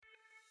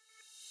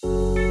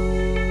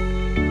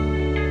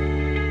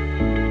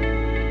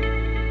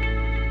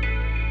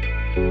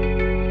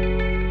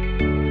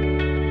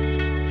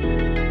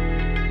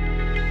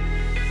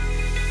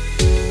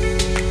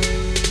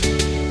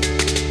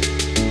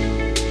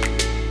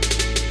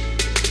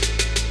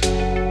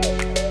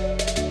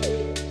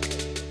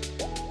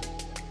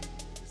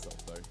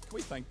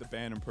thank the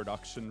band and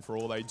production for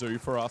all they do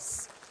for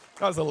us. You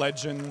guys are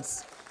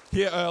legends.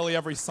 Here early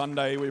every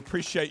Sunday. We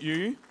appreciate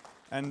you.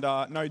 And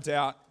no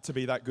doubt to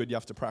be that good, you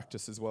have to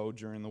practice as well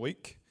during the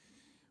week.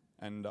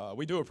 And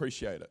we do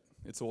appreciate it.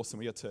 It's awesome.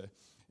 We get to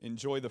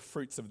enjoy the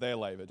fruits of their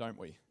labor, don't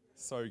we?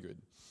 So good.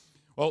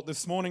 Well,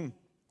 this morning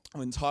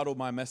I've entitled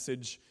my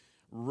message,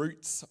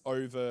 Roots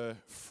Over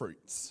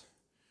Fruits.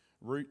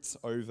 Roots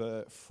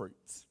Over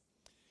Fruits.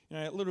 You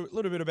know, a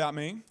little bit about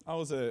me. I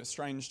was a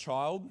strange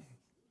child.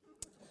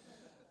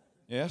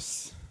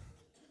 Yes.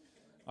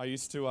 I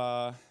used to,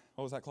 what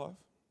was that, Clive?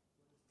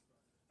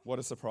 What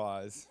a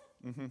surprise.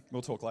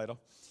 We'll talk later.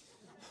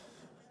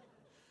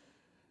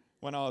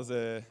 When I was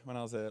a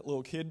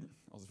little kid,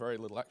 I was very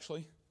little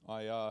actually,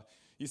 I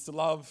used to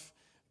love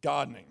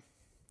gardening.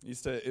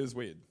 It was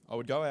weird. I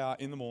would go out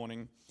in the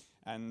morning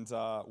and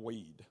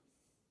weed.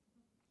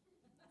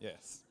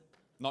 Yes.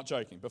 Not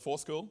joking. Before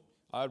school,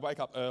 I would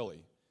wake up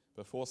early.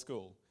 Before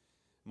school,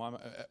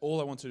 all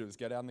I wanted to do was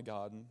get out in the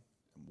garden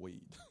and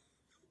weed.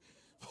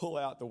 Pull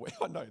out the weed.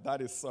 I know, that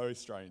is so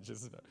strange,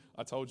 isn't it?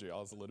 I told you I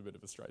was a little bit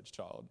of a strange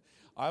child.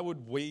 I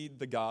would weed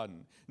the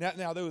garden.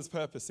 Now there was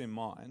purpose in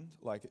mind.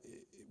 Like,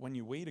 when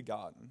you weed a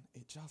garden,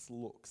 it just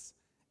looks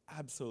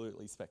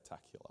absolutely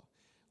spectacular.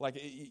 Like,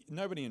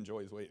 nobody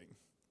enjoys weeding.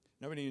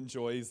 Nobody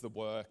enjoys the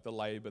work, the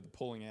labor, the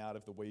pulling out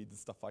of the weeds and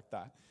stuff like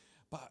that.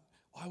 But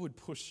I would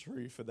push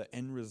through for the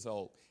end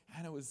result,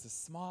 and it was the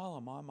smile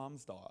on my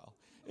mum's dial.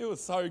 It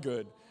was so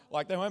good.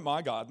 Like, they weren't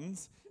my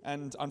gardens,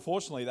 and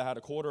unfortunately they had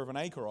a quarter of an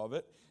acre of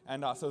it,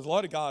 and so there's a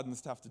lot of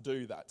gardens to have to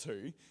do that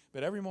too.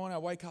 But every morning I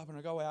wake up and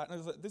I go out,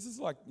 and this is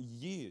like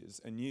years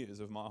and years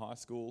of my high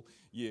school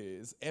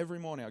years. Every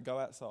morning I'd go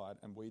outside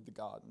and weed the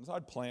gardens.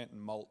 I'd plant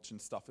and mulch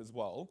and stuff as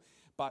well.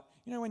 But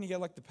you know when you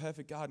get like the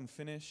perfect garden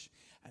finish,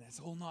 and it's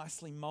all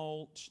nicely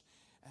mulched,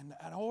 and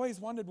I always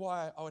wondered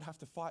why I would have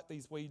to fight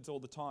these weeds all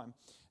the time.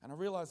 And I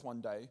realised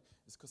one day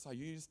it's because I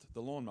used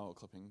the lawnmower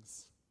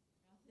clippings.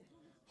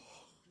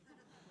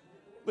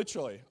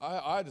 Literally,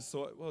 I just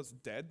thought, well, it's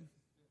dead.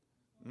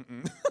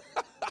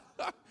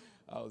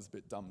 I was a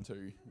bit dumb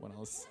too when I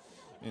was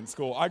in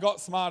school. I got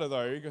smarter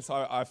though because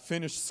I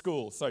finished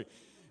school. So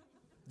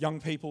young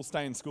people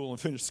stay in school and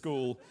finish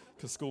school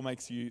because school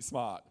makes you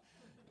smart.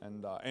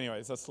 And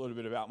anyways, that's a little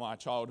bit about my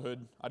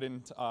childhood.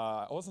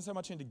 I wasn't so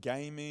much into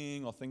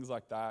gaming or things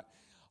like that.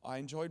 I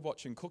enjoyed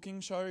watching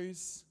cooking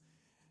shows,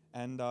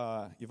 and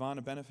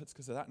Ivana benefits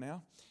because of that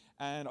now.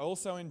 And I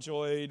also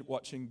enjoyed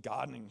watching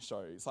gardening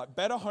shows, like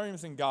Better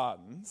Homes and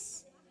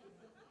Gardens.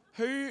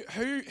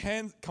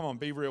 Come on,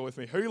 be real with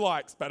me. Who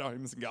likes Better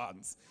Homes and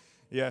Gardens?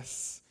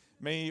 Yes,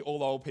 me, all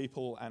the old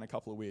people, and a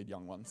couple of weird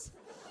young ones.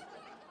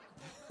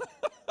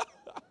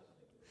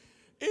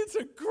 It's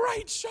a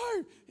great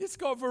show. It's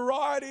got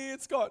variety,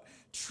 it's got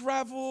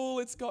travel,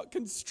 it's got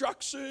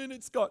construction,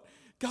 it's got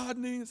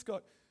gardening, it's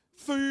got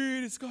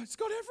food, it's got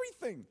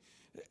everything.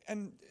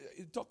 And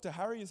Dr.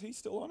 Harry, is he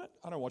still on it?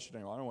 I don't watch it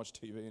anymore. I don't watch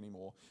TV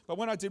anymore. But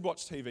when I did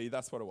watch TV,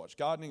 that's what I watched.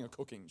 Gardening or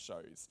cooking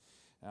shows.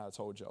 I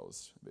told you I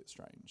was a bit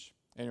strange.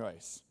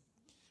 Anyways,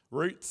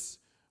 roots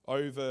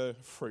over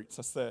fruits.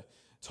 That's the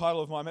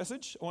title of my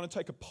message. I want to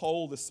take a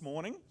poll this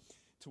morning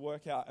to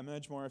work out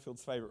Emerge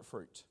Morayfield's favourite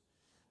fruit.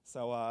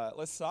 So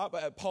let's start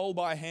by a poll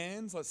by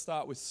hands. Let's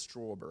start with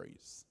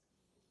strawberries.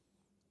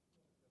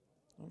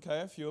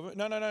 Okay, a few of it.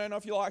 No,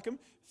 if you like them.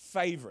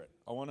 Favourite.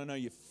 I want to know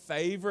your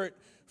favourite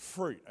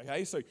fruit.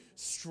 Okay, so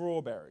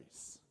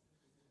strawberries.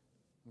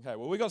 Okay,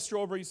 well, we got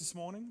strawberries this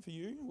morning for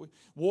you.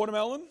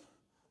 Watermelon.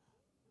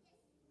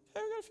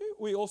 Okay, we got a few.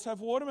 We also have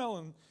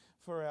watermelon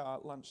for our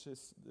lunch.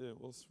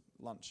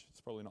 Lunch.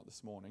 It's probably not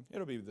this morning.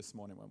 It'll be this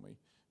morning when we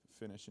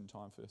finish in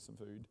time for some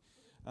food.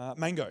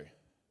 Mango.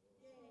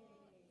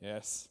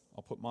 Yes,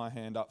 I'll put my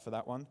hand up for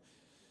that one.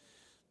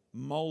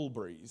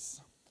 Mulberries.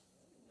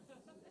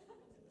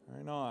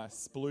 Very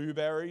nice.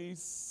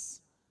 Blueberries.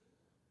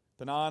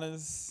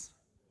 Bananas.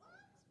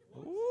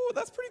 Ooh,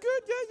 that's pretty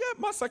good. Yeah.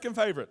 My second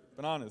favourite,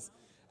 bananas.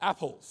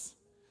 Apples.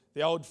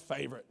 The old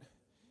favourite.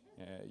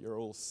 Yeah, you're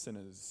all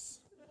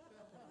sinners.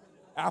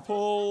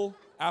 Apple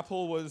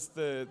was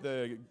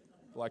the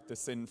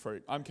sin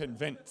fruit. I'm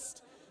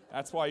convinced.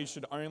 That's why you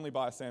should only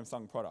buy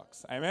Samsung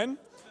products. Amen?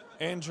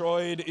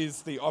 Android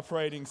is the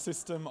operating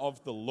system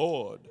of the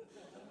Lord.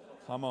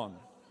 Come on.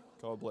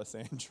 God bless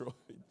Android.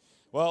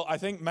 Well, I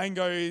think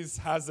mangoes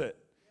has it.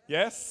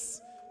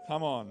 Yes?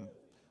 Come on.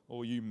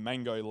 All you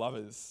mango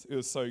lovers. It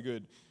was so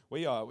good.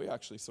 We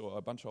actually saw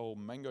a bunch of old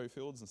mango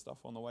fields and stuff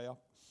on the way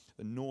up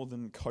the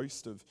northern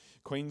coast of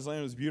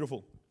Queensland. It was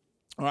beautiful.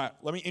 All right,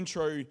 let me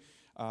intro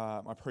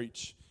my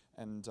preach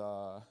and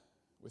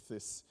with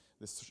this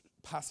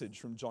passage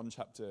from John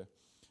chapter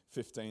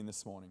 15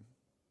 this morning.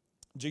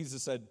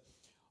 Jesus said,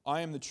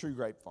 I am the true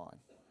grapevine.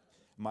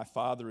 My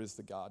Father is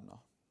the gardener.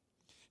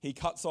 He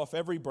cuts off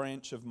every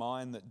branch of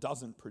mine that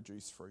doesn't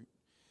produce fruit,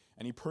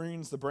 and he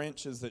prunes the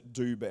branches that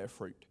do bear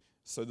fruit,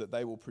 so that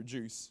they will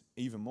produce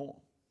even more.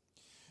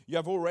 You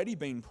have already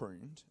been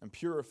pruned and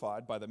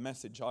purified by the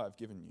message I have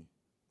given you.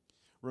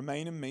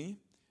 Remain in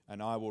me,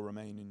 and I will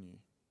remain in you.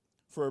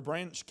 For a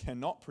branch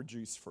cannot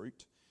produce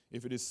fruit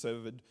if it is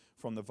severed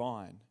from the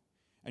vine,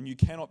 and you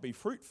cannot be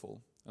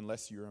fruitful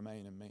unless you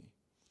remain in me.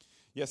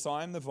 Yes,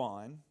 I am the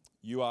vine,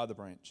 you are the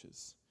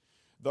branches.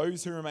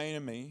 Those who remain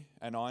in me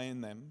and I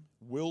in them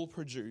will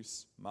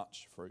produce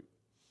much fruit.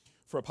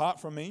 For apart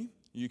from me,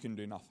 you can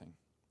do nothing.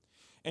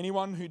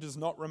 Anyone who does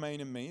not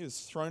remain in me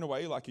is thrown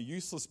away like a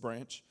useless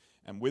branch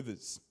and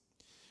withers.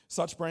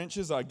 Such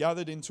branches are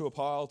gathered into a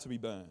pile to be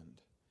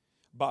burned.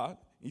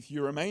 But if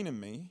you remain in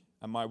me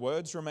and my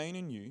words remain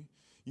in you,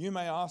 you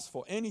may ask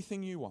for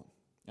anything you want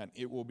and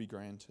it will be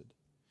granted.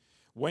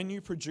 When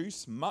you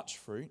produce much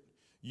fruit,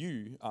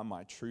 you are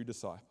my true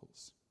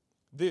disciples.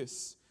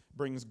 This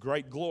brings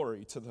great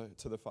glory to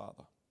the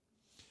Father.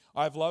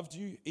 I have loved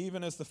you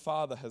even as the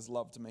Father has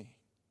loved me.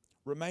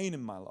 Remain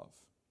in my love.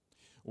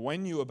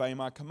 When you obey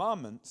my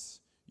commandments,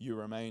 you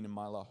remain in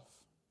my love,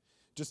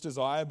 just as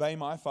I obey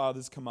my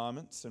Father's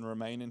commandments and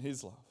remain in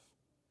his love.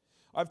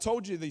 I've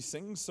told you these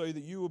things so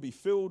that you will be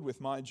filled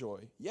with my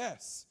joy.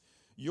 Yes,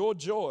 your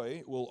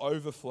joy will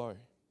overflow.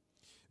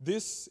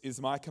 This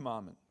is my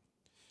commandment.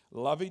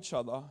 Love each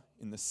other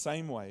in the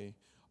same way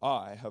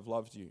I have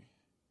loved you.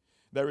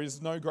 There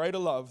is no greater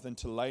love than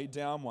to lay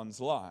down one's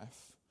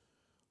life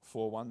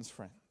for one's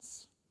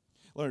friends.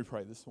 Let me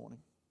pray this morning.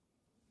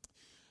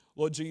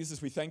 Lord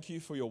Jesus, we thank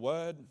you for your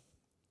word.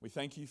 We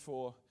thank you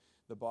for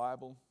the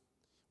Bible.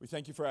 We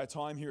thank you for our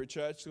time here at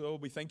church,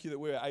 Lord. We thank you that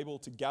we are able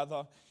to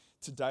gather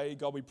today.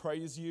 God, we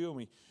praise you and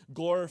we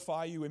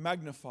glorify you. We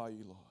magnify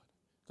you, Lord.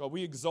 God,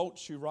 we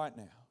exalt you right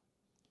now.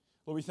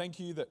 Lord, we thank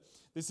you that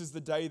this is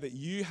the day that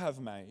you have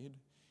made.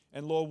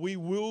 And Lord, we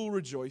will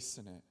rejoice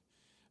in it.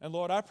 And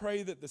Lord, I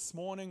pray that this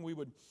morning we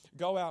would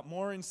go out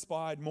more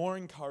inspired, more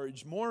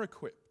encouraged, more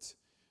equipped.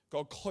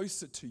 God,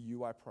 closer to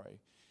you, I pray.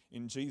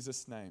 In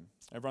Jesus' name.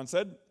 Everyone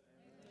said?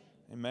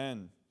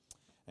 Amen.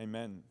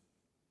 Amen.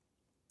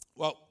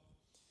 Well,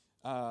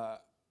 I'm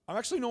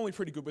actually normally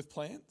pretty good with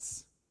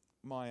plants,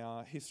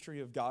 my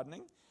history of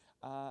gardening.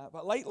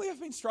 But lately I've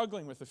been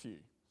struggling with a few.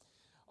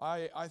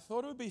 I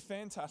thought it would be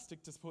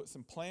fantastic to put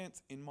some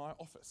plants in my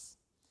office.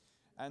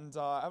 And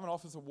I have an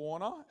office at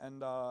Warner,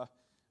 and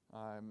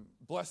I'm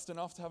blessed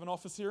enough to have an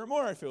office here at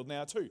Morayfield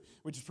now too,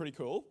 which is pretty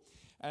cool.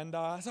 And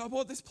so I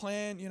bought this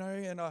plant,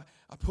 and I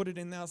put it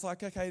in there. I was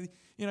like, okay,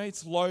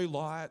 it's low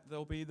light.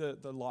 There'll be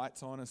the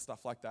lights on and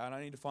stuff like that.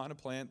 I need to find a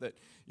plant that,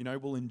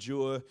 will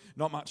endure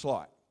not much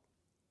light.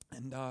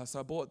 And so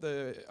I bought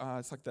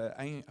it's like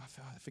I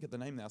forget the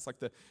name now. It's like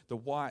the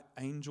white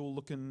angel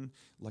looking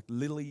like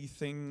lily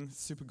thing,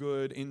 super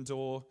good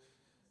indoor.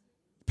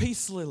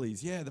 Peace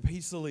lilies, yeah, the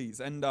peace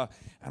lilies. And I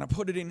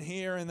put it in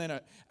here, and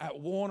then at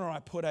Warner I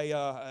put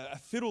a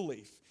fiddle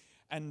leaf.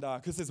 And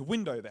because there's a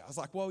window there, I was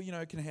like, well,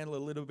 it can handle a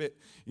little bit,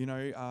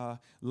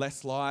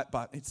 less light,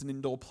 but it's an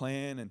indoor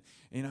plant, and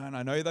and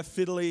I know they're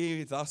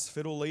fiddly, thus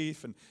fiddle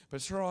leaf, but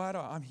it's all right.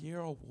 I'm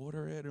here. I'll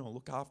water it, and I'll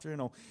look after it,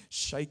 and I'll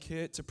shake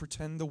it to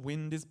pretend the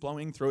wind is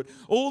blowing through it.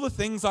 All the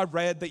things I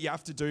read that you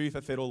have to do for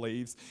fiddle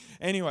leaves.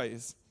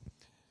 Anyways,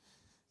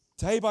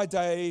 day by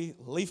day,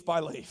 leaf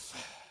by leaf,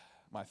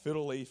 my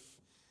fiddle leaf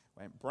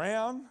went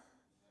brown,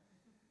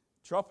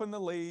 dropping the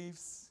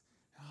leaves.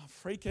 I'm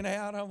freaking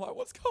out. I'm like,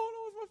 what's going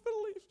on?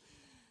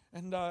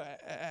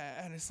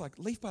 And it's like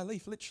leaf by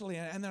leaf, literally.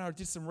 And then I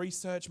did some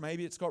research.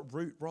 Maybe it's got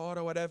root rot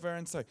or whatever.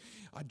 And so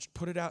I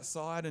put it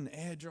outside and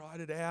air dried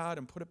it out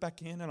and put it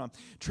back in. And I'm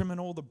trimming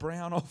all the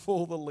brown off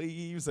all the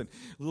leaves. And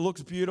it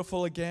looks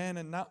beautiful again.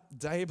 And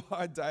day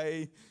by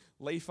day,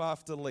 leaf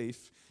after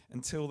leaf,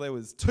 until there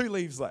was 2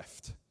 leaves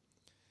left.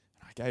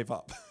 And I gave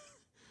up.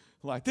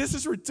 Like, this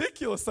is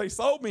ridiculous. They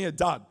sold me a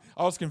dud.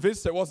 I was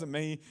convinced it wasn't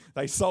me.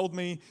 They sold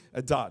me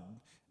a dud.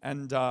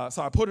 And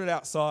so I put it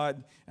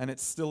outside, and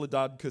it's still a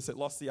dud because it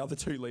lost the other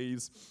 2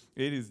 leaves.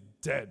 It is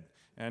dead.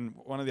 And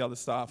one of the other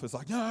staff was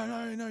like,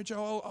 no,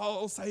 Joe,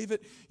 I'll save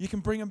it. You can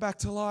bring them back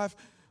to life.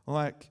 I'm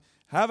like,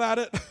 have at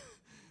it.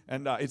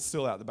 And it's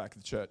still out the back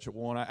of the church at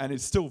Warner, and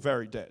it's still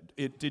very dead.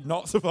 It did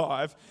not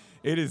survive.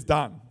 It is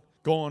done.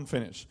 Gone,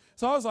 finished.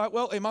 So I was like,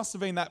 well, it must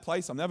have been that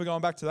place. I'm never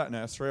going back to that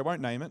nursery. I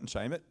won't name it and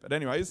shame it. But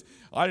anyways,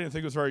 I didn't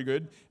think it was very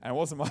good, and it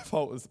wasn't my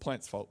fault. It was the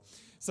plant's fault.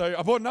 So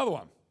I bought another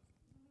one.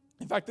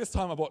 In fact, this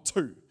time I bought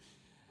 2.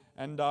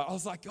 And I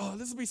was like, oh,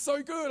 this will be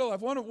so good. I'll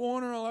have one at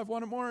Warner, I'll have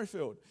one at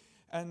Morayfield.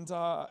 And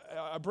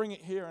I bring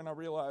it here, and I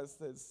realize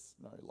there's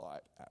no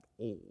light at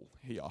all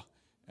here.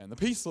 And the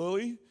peace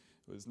lily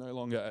was no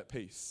longer at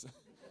peace.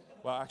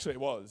 Well, actually,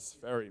 it was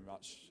very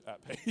much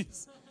at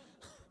peace.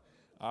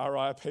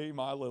 R.I.P.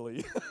 my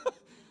lily.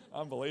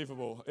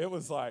 Unbelievable. It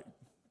was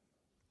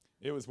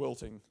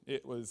wilting.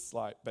 It was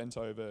like bent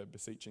over,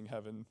 beseeching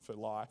heaven for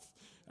life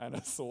and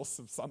a source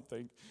of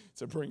something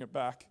to bring it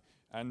back.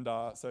 And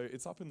so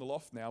it's up in the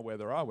loft now where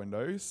there are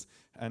windows,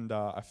 and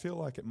I feel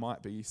like it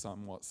might be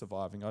somewhat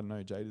surviving. I don't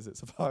know, Jade, is it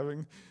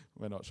surviving?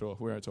 We're not sure.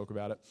 We won't talk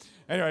about it.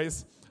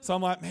 Anyways, so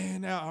I'm like,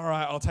 man, now, all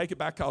right, I'll take it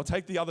back. I'll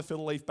take the other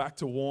fiddle leaf back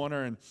to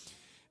Warner, and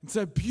it's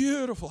so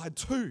beautiful. I had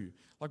 2.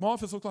 Like, my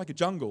office looked like a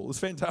jungle. It was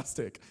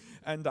fantastic.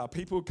 And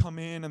people would come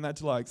in, and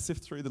they'd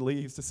sift through the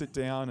leaves to sit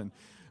down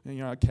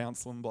and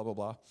counsel them, blah, blah,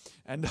 blah.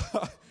 And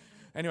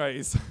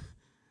anyways,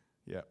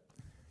 yeah.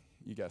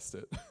 you guessed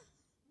it,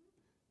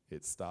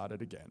 it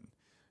started again.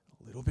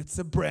 Little bits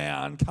of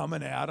brown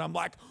coming out. I'm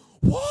like,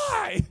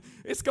 why?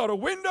 It's got a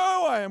window.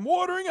 I am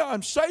watering it.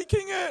 I'm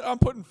shaking it. I'm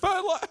putting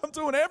fertilizer. I'm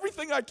doing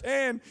everything I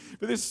can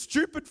for this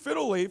stupid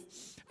fiddle leaf.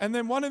 And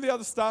then one of the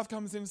other staff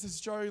comes in and says,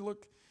 Joe,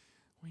 look,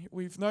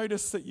 we've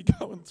noticed that you're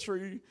going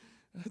through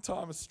a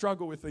time of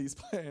struggle with these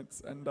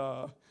plants. And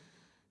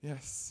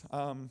yes,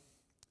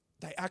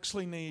 they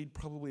actually need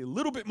probably a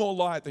little bit more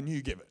light than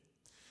you give it.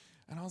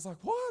 And I was like,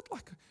 what?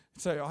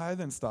 So I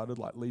then started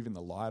leaving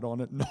the light on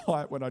at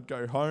night when I'd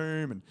go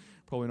home, and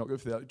probably not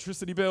good for the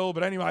electricity bill.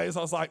 But anyways,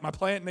 I was like, my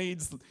plant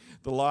needs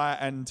the light,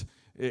 and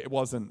it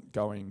wasn't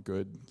going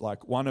good.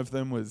 One of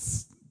them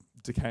was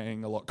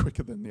decaying a lot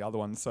quicker than the other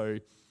one. So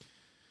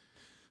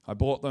I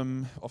bought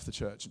them off the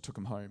church and took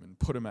them home and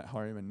put them at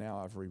home, and now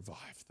I've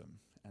revived them.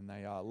 And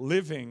they are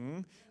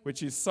living,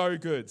 which is so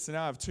good. So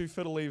now I have 2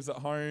 fiddle leaves at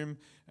home,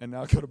 and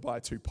now I've got to buy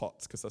 2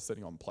 pots because they're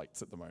sitting on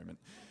plates at the moment.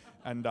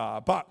 And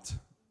but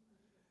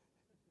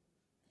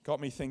got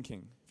me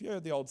thinking. Have you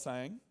heard the old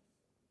saying?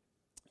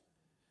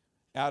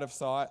 Out of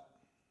sight,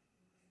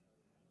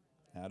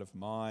 out of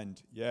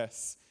mind.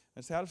 Yes.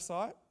 It's out of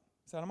sight,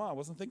 it's out of mind. I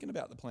wasn't thinking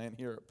about the plant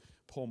here at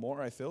Paul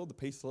Moray Field, the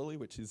peace lily,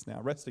 which is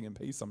now resting in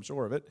peace, I'm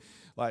sure of it.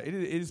 It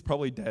is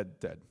probably dead.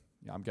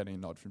 Yeah, I'm getting a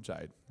nod from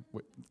Jade.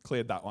 We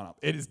cleared that one up.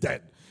 It is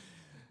dead.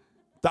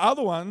 The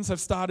other ones have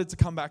started to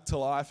come back to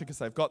life because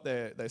they've got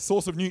their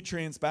source of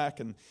nutrients back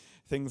and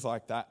things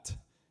like that.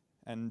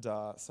 And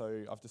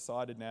so I've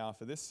decided now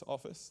for this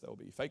office, there will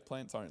be fake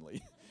plants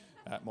only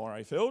at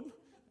Moray Field.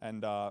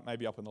 And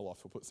maybe up in the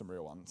loft, we'll put some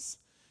real ones.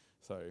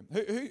 So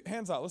who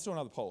hands up, let's do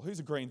another poll. Who's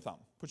a green thumb?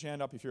 Put your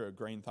hand up if you're a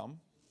green thumb.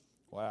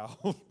 Wow,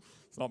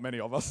 it's not many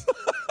of us.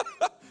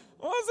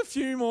 Well, there's a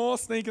few more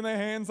sneaking their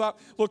hands up.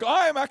 Look,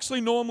 I am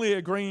actually normally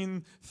a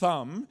green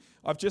thumb.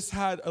 I've just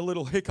had a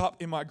little hiccup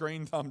in my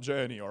green thumb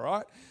journey, all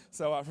right?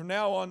 So from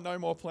now on, no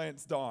more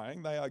plants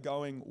dying. They are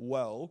going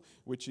well,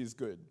 which is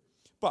good.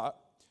 But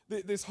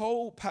this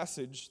whole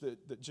passage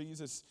that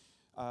Jesus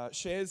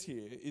shares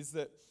here is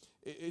that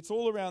it's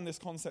all around this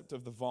concept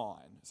of the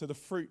vine. So the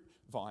fruit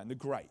vine, the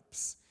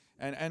grapes.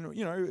 And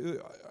you know,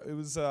 it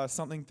was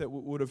something that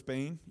would have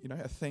been, you know,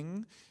 a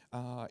thing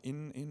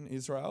in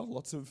Israel.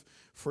 Lots of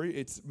fruit.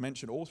 It's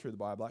mentioned all through the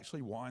Bible,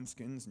 actually.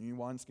 Wineskins, new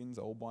wineskins,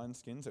 old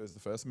wineskins. It was the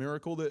first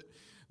miracle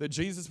that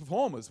Jesus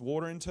performed, was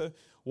water into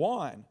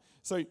wine.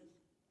 So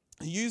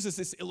he uses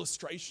this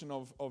illustration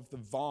of the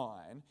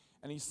vine,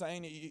 and he's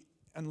saying,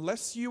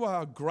 unless you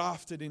are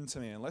grafted into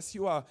me, unless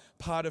you are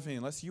part of me,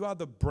 unless you are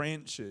the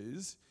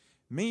branches,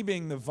 me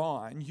being the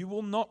vine, you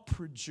will not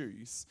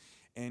produce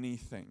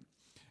anything.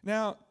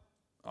 Now,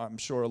 I'm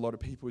sure a lot of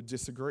people would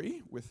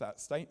disagree with that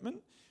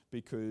statement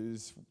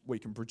because we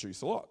can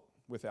produce a lot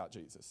without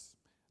Jesus.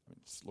 I mean,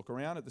 just look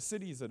around at the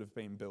cities that have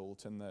been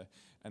built and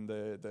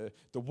the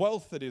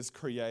wealth that is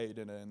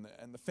created and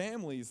the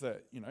families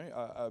that, you know,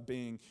 are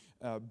being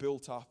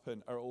built up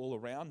and are all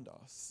around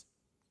us.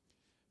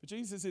 But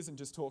Jesus isn't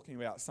just talking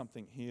about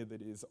something here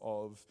that is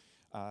of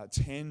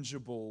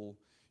tangible,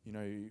 you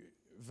know,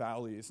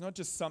 value. It's not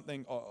just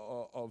something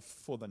of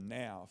for the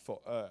now, for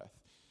earth.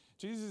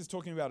 Jesus is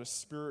talking about a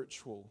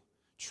spiritual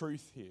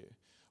truth here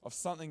of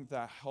something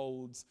that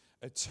holds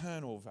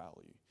eternal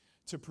value,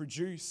 to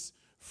produce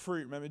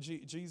fruit. Remember,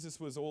 Jesus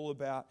was all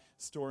about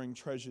storing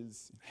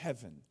treasures in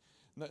heaven,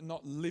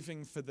 not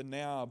living for the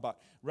now, but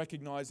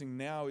recognizing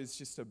now is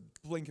just a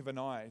blink of an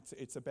eye.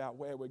 It's about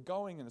where we're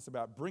going, and it's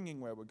about bringing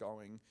where we're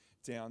going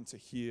down to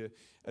here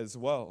as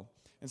well.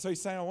 And so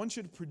he's saying, I want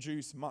you to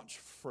produce much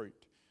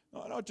fruit,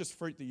 not just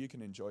fruit that you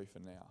can enjoy for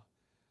now.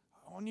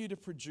 I want you to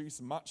produce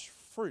much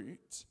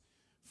fruit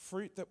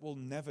that will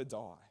never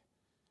die,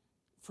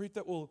 fruit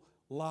that will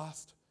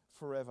last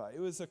forever. It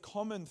was a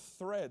common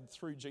thread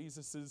through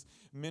Jesus'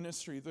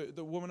 ministry.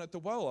 The woman at the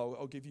well,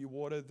 I'll give you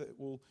water that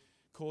will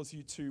cause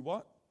you to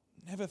what?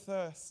 Never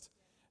thirst.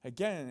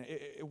 Again,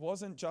 it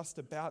wasn't just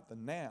about the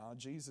now.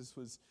 Jesus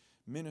was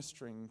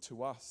ministering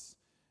to us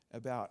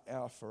about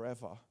our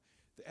forever,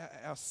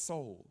 our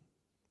soul,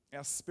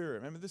 our spirit.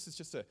 Remember, this is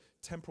just a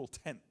temporal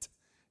tent.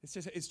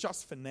 It's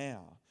just for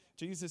now.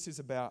 Jesus is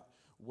about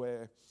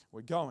where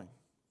we're going.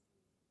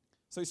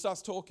 So he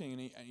starts talking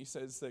and he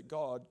says that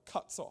God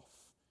cuts off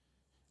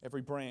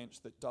every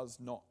branch that does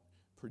not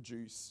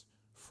produce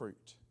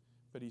fruit.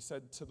 But he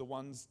said to the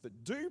ones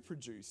that do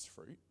produce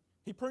fruit,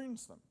 he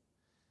prunes them.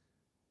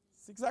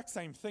 It's the exact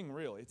same thing,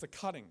 really. It's a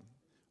cutting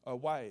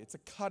away. It's a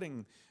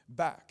cutting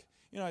back.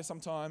 You know,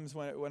 sometimes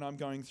when I'm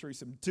going through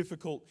some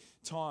difficult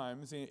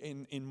times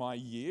in my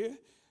year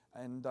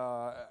and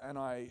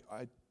I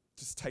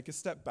just take a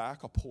step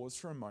back, I pause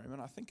for a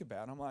moment, I think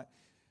about it, I'm like,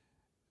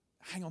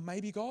 hang on,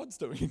 maybe God's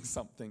doing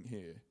something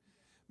here.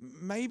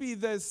 Maybe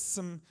there's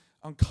some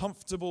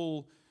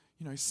uncomfortable,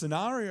 you know,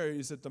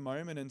 scenarios at the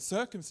moment and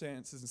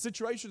circumstances and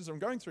situations that I'm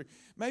going through.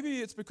 Maybe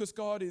it's because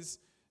God is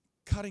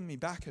cutting me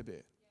back a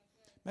bit.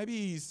 Maybe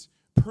he's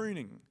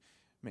pruning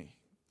me.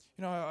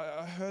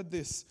 I heard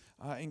this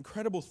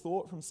incredible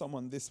thought from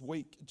someone this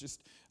week.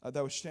 Just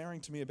they were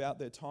sharing to me about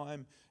their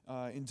time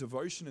in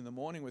devotion in the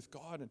morning with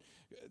God, and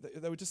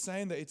they were just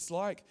saying that it's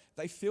like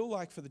they feel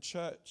like for the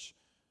church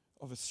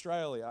of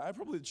Australia,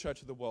 probably the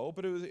church of the world,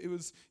 but he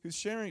was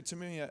sharing it to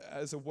me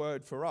as a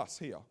word for us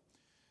here.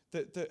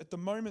 That at the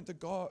moment that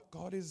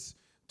God is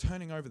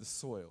turning over the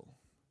soil,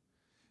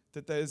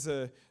 that there's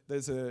a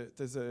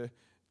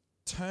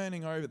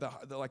turning over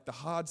the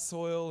hard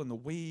soil and the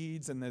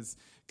weeds, and there's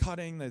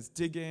cutting, there's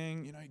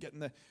digging, getting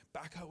the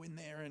backhoe in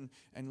there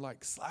and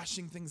like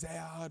slashing things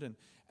out,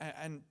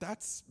 and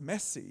that's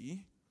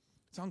messy,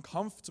 it's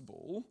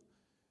uncomfortable,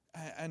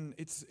 and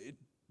it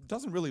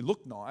doesn't really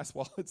look nice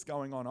while it's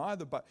going on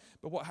either. But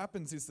what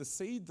happens is the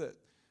seed that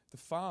the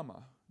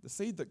farmer, the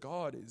seed that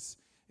God is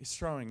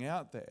throwing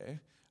out there,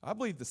 I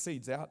believe the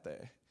seed's out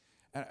there.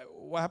 And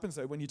what happens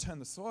though, when you turn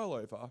the soil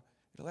over,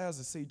 it allows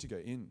the seed to go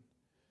in.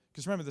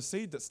 Because remember, the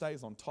seed that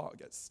stays on top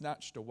gets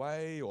snatched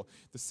away, or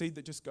the seed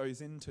that just goes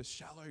into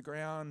shallow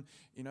ground,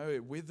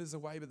 it withers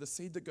away, but the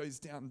seed that goes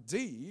down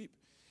deep.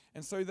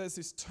 And so there's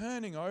this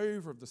turning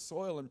over of the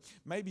soil, and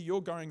maybe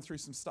you're going through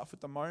some stuff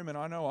at the moment.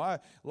 I know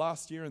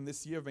last year and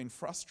this year have been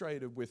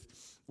frustrated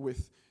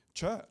with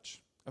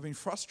church. I've been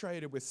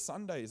frustrated with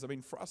Sundays. I've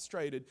been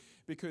frustrated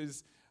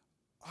because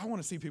I want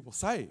to see people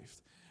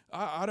saved.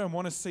 I don't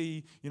want to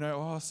see,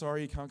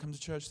 sorry, you can't come to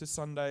church this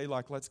Sunday.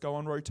 Like, let's go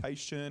on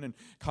rotation and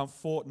come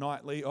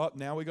fortnightly. Oh,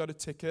 now we got a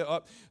ticket.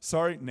 Oh,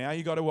 sorry, now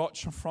you got to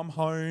watch from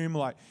home.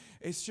 Like,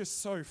 it's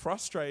just so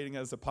frustrating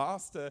as a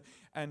pastor.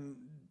 And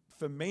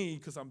for me,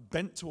 because I'm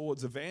bent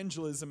towards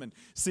evangelism and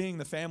seeing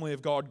the family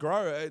of God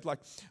grow,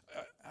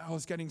 I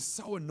was getting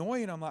so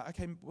annoyed. I'm like,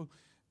 okay, well,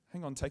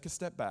 hang on, take a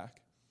step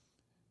back.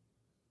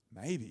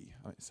 Maybe,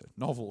 it's a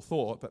novel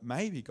thought, but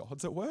maybe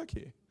God's at work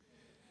here.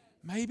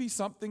 Maybe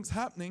something's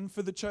happening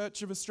for the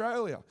Church of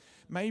Australia.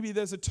 Maybe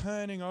there's a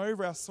turning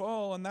over our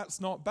soil, and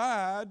that's not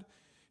bad.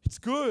 It's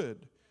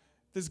good.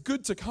 There's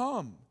good to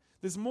come.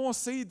 There's more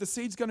seed. The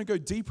seed's going to go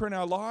deeper in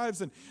our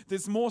lives, and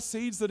there's more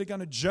seeds that are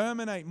going to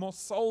germinate, more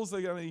souls that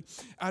are going to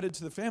be added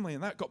to the family.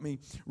 And that got me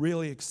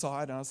really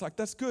excited. I was like,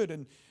 that's good.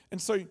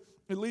 And so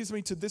it leads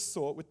me to this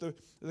thought with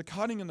the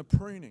cutting and the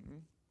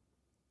pruning.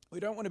 We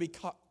don't want to be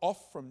cut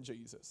off from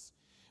Jesus.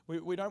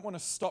 We don't want to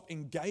stop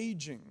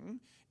engaging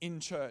in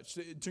church.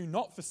 Do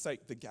not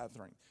forsake the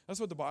gathering.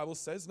 That's what the Bible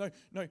says. No,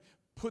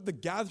 put the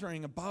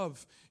gathering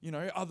above,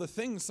 other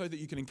things so that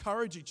you can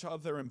encourage each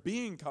other and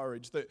be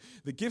encouraged, that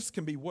the gifts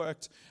can be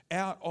worked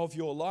out of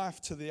your life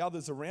to the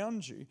others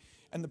around you.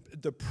 And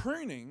the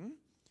pruning,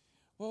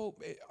 well,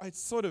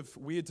 it's sort of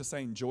weird to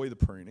say enjoy the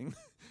pruning,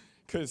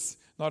 because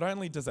not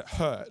only does it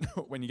hurt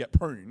when you get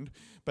pruned,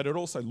 but it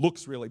also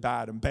looks really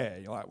bad and bare.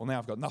 You're like, well, now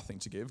I've got nothing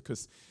to give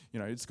because,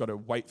 it's got to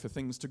wait for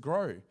things to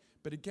grow.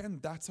 But again,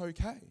 that's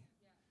okay.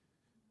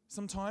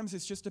 Sometimes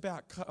it's just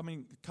about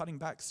cutting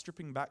back,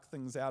 stripping back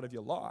things out of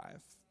your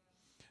life,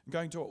 and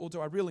going to, well,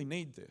 do I really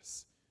need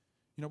this?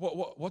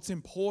 What's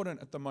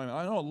important at the moment?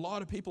 I know a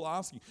lot of people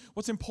asking,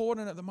 what's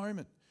important at the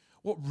moment?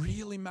 What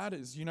really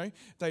matters?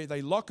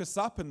 They lock us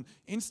up, and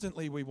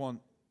instantly we want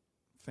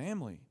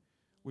family.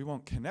 We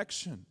want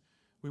connection.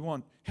 We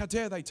want, how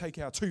dare they take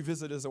our 2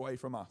 visitors away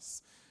from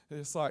us?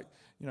 It's like,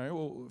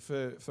 well,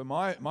 for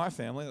my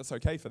family, that's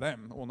okay for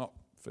them. Well, not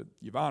for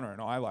Ivana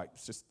and I,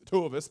 it's just the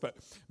 2 of us, but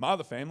my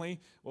other family,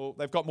 well,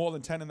 they've got more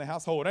than 10 in the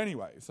household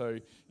anyway. So,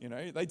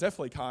 they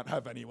definitely can't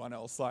have anyone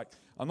else.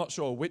 I'm not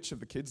sure which of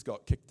the kids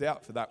got kicked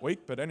out for that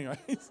week, but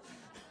anyways,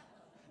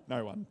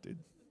 no one did.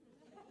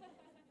 It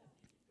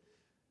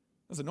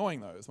was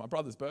annoying though. It was my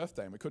brother's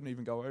birthday and we couldn't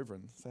even go over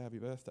and say happy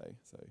birthday.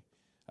 So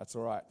that's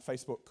all right.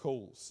 Facebook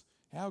calls.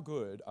 How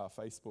good are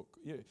Facebook?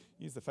 You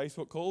use the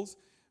Facebook calls?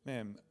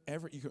 Man,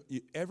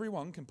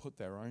 everyone can put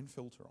their own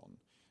filter on.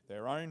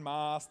 Their own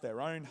mask,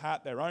 their own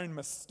hat, their own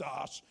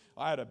moustache.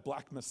 I had a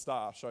black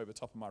moustache over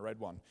top of my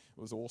red one.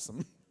 It was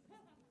awesome.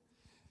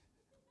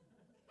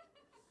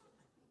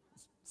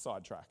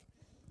 Sidetrack.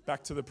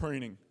 Back to the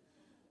pruning.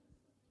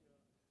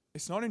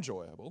 It's not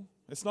enjoyable.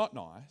 It's not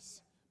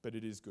nice, but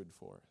it is good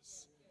for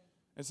us.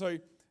 And so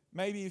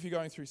maybe if you're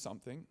going through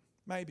something,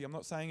 maybe, I'm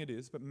not saying it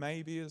is, but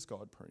maybe it's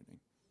God pruning.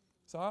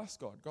 So ask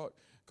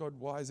God,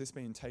 why is this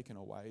being taken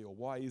away? Or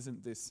why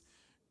isn't this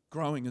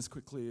growing as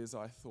quickly as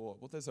I thought?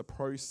 Well, there's a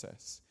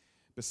process,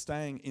 but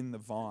staying in the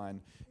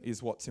vine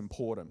is what's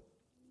important.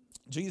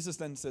 Jesus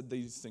then said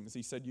these things.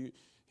 He said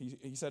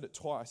he said it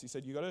twice.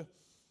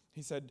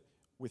 He said,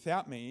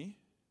 without me,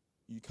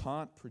 you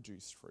can't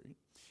produce fruit.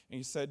 And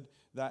he said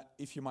that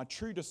if you're my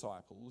true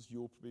disciples,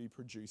 you'll be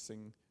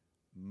producing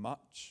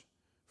much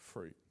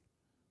fruit.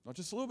 Not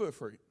just a little bit of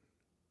fruit,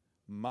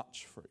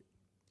 much fruit.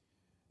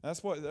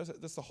 That's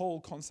the whole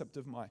concept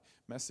of my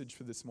message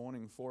for this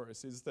morning for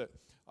us, is that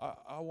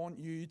I want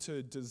you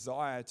to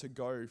desire to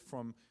go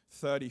from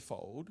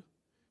 30-fold,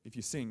 if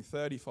you're seeing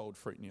 30-fold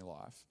fruit in your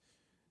life,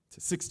 to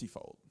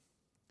 60-fold.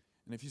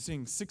 And if you're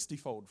seeing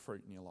 60-fold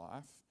fruit in your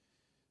life,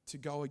 to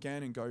go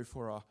again and go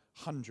for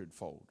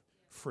 100-fold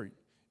fruit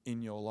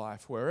in your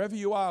life. Wherever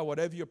you are,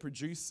 whatever you're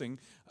producing,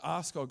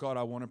 ask, oh God,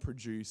 I want to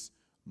produce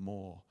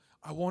more.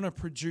 I want to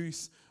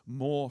produce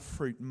more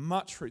fruit,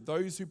 much fruit.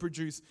 Those who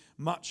produce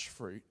much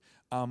fruit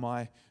are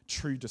my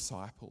true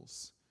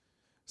disciples.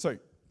 So,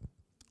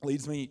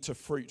 leads me to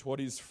fruit. What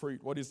is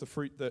fruit? What is the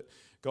fruit that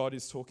God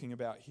is talking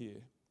about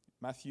here?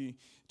 Matthew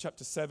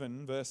chapter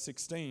 7, verse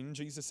 16,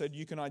 Jesus said,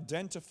 you can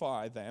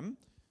identify them,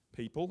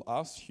 people,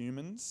 us,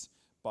 humans,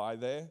 by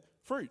their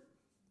fruit.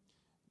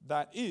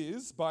 That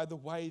is, by the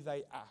way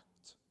they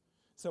act.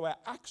 So our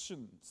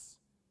actions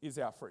is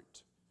our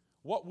fruit.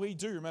 What we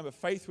do, remember,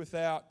 faith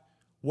without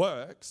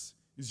works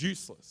is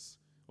useless.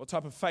 What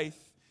type of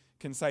faith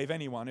can save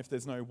anyone if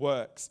there's no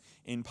works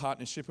in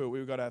partnership?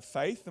 We've got to have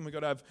faith and we've got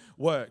to have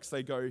works.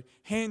 They go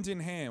hand in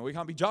hand. We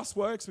can't be just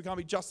works. We can't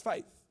be just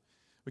faith.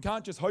 We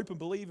can't just hope and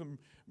believe and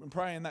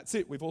pray and that's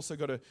it. We've also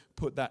got to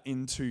put that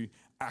into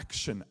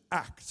action.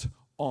 Act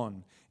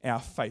on our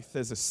faith.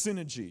 There's a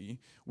synergy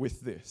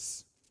with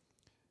this.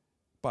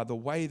 By the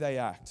way they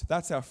act.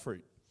 That's our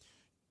fruit.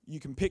 You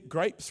can pick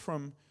grapes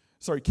from,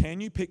 can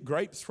you pick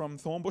grapes from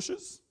thorn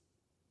bushes?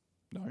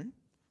 No.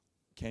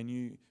 Can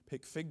you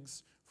pick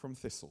figs from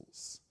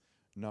thistles?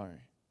 No.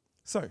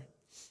 So,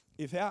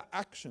 if our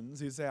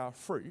actions is our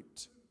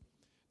fruit,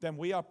 then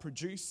we are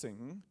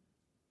producing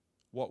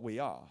what we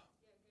are.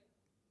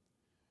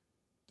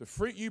 The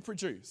fruit you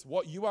produce,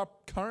 what you are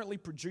currently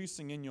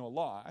producing in your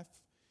life,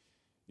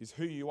 is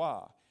who you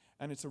are.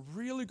 And it's a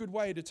really good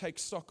way to take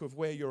stock of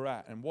where you're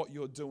at and what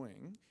you're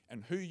doing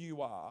and who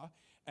you are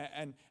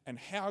and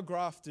how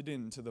grafted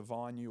into the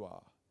vine you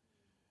are.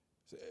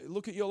 So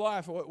look at your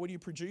life. What are you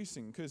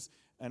producing? Because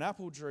an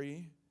apple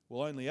tree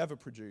will only ever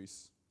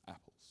produce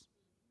apples.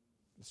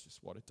 That's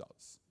just what it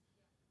does.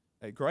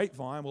 A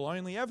grapevine will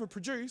only ever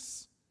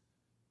produce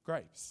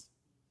grapes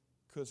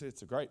because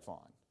it's a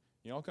grapevine.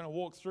 You're not going to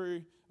walk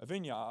through a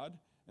vineyard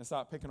and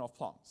start picking off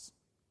plums.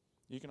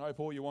 You can hope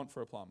all you want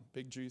for a plum.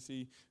 Big,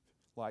 juicy,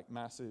 like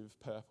massive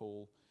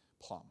purple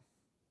plum.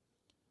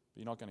 But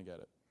you're not going to get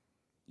it.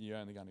 You're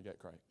only going to get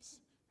grapes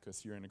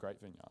because you're in a grape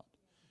vineyard.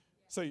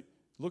 So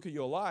look at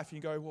your life and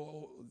you go,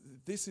 well,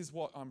 this is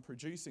what I'm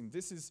producing.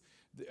 This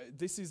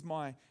is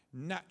my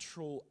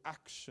natural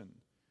action.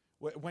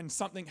 When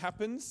something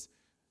happens,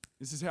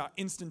 this is how I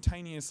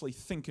instantaneously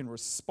think in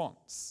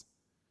response.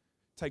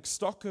 Take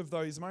stock of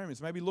those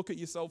moments. Maybe look at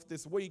yourself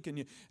this week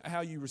and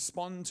how you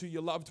respond to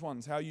your loved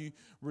ones, how you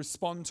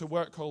respond to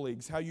work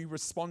colleagues, how you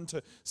respond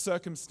to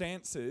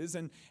circumstances,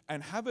 and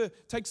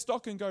take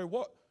stock and go,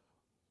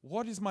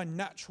 what is my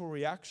natural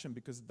reaction?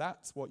 Because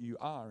that's what you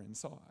are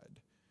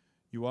inside.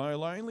 You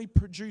will only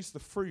produce the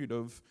fruit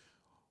of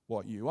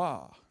what you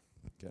are.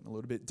 Getting a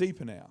little bit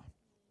deeper now.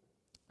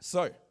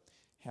 So,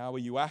 how are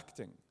you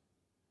acting?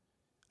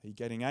 Are you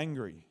getting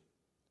angry?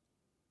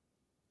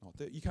 Not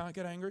that you can't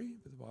get angry,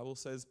 but the Bible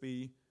says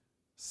be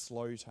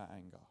slow to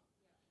anger.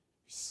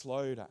 Be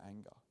slow to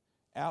anger.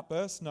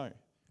 Outbursts? No.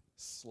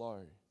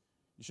 Slow.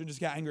 You shouldn't just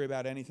get angry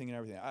about anything and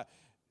everything.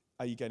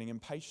 Are you getting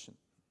impatient?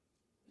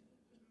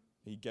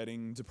 Are you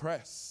getting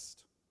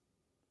depressed?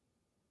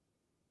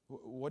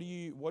 What are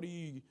you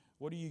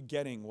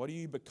getting? What are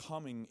you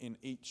becoming in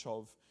each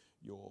of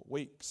your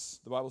weeks?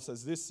 The Bible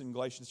says this in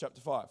Galatians chapter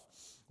 5.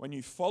 When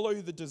you follow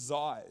the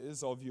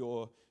desires of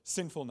your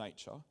sinful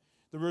nature,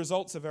 the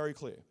results are very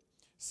clear.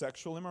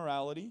 Sexual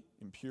immorality,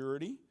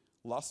 impurity,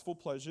 lustful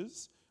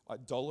pleasures,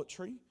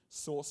 idolatry,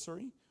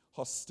 sorcery,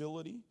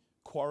 hostility,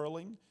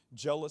 quarreling,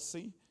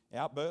 jealousy,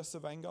 outbursts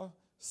of anger,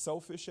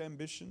 selfish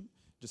ambition,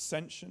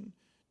 dissension,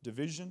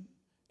 division,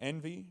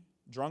 envy,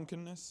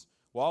 drunkenness,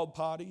 wild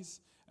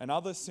parties, and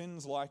other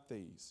sins like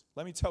these.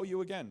 Let me tell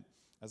you again,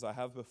 as I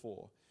have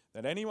before,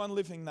 that anyone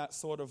living that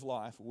sort of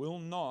life will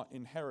not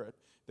inherit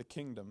the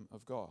kingdom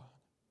of God.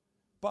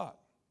 But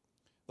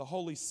the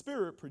Holy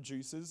Spirit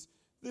produces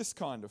this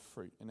kind of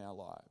fruit in our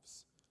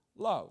lives: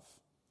 love,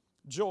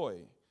 joy,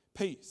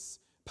 peace,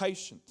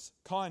 patience,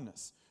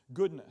 kindness,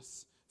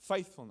 goodness,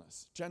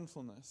 faithfulness,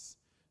 gentleness,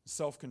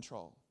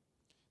 self-control.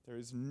 There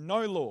is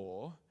no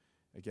law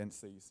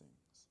against these things.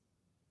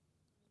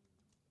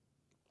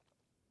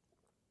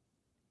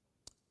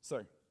 So,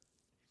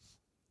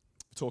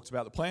 we talked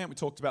about the plant, we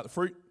talked about the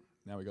fruit.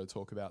 Now we've got to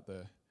talk about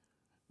the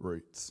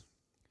roots.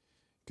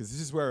 Because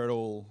this is where it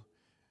all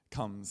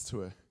comes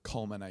to a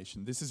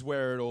culmination. This is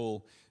where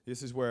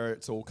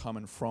it's all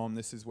coming from.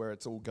 This is where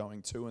it's all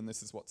going to, and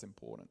this is what's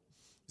important.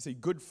 You see,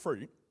 good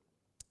fruit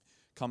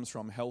comes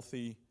from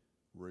healthy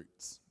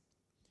roots.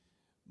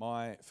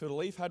 My fiddle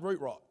leaf had root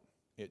rot.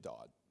 It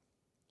died.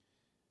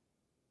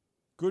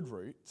 Good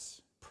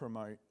roots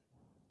promote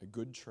a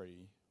good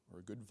tree or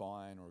a good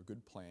vine or a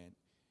good plant,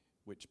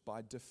 which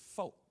by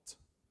default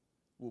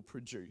will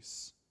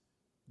produce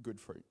good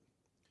fruit.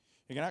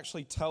 You can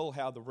actually tell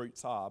how the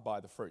roots are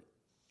by the fruit.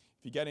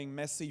 If you're getting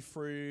messy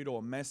fruit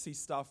or messy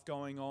stuff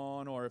going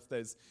on, or if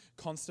there's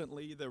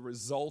constantly the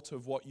result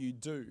of what you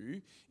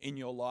do in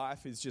your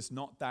life is just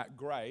not that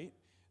great,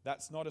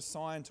 that's not a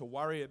sign to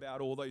worry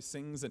about all those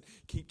things and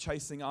keep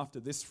chasing after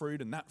this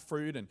fruit and that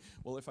fruit. And,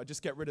 well, if I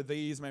just get rid of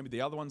these, maybe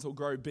the other ones will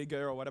grow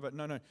bigger or whatever.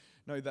 No,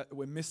 that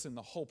we're missing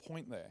the whole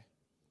point there.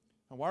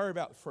 Don't worry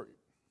about the fruit.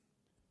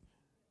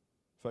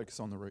 Focus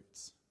on the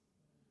roots.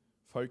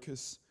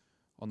 Focus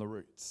on the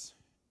roots.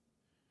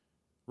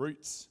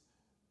 Roots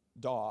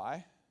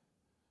die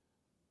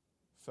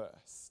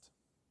first,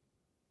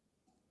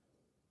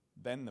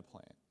 then the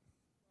plant.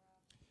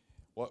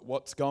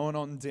 What's going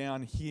on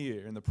down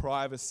here in the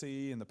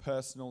privacy and the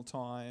personal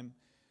time,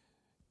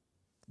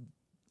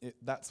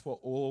 that's what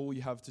all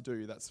you have to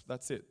do.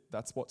 That's it.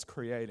 That's what's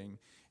creating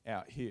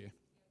out here.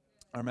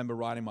 I remember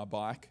riding my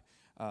bike.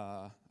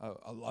 I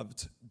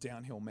loved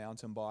downhill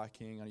mountain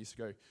biking. I used to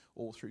go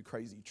all through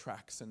crazy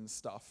tracks and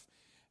stuff,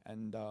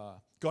 and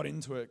got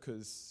into it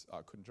because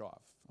I couldn't drive.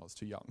 I was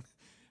too young.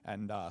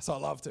 And so I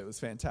loved it. It was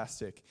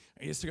fantastic.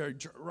 I used to go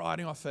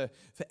riding off for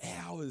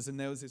hours, and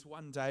there was this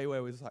one day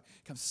where we was like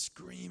come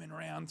screaming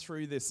around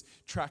through this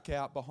track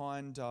out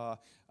behind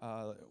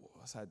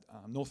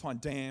North Pine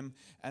Dam,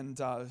 and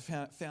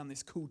found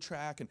this cool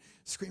track and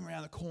scream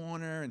around the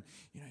corner and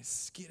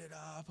skidded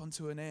up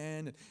onto an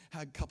end and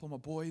had a couple of my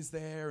boys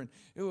there, and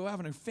we were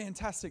having a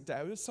fantastic day.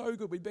 It was so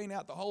good. We'd been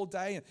out the whole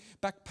day and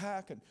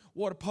backpack and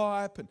water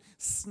pipe and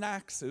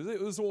snacks.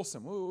 It was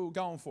awesome. We were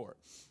going for it.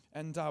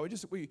 And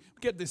we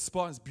get this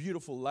spot, this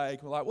beautiful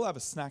lake. We're like, we'll have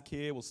a snack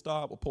here. We'll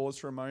stop. We'll pause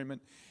for a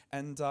moment.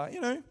 And,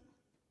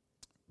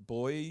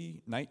 boy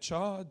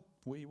nature,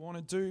 we want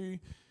to do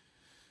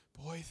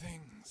boy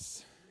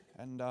things.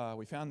 And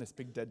we found this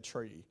big dead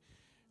tree.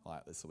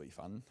 Like, this will be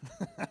fun.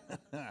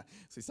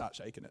 So we start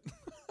shaking it.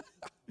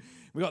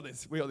 We got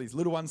these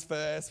little ones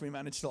first. We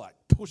managed to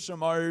push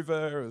them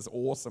over. It was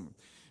awesome.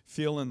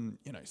 Feeling,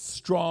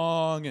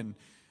 strong and a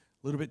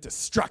little bit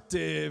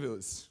destructive. It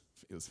was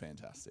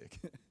fantastic.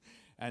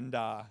 And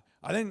I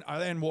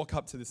then walk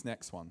up to this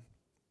next one.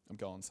 I'm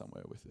going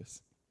somewhere with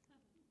this.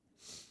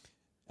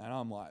 And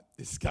I'm like,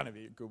 this is going to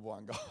be a good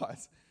one,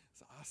 guys.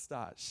 So I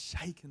start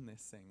shaking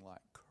this thing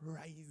like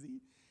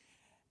crazy.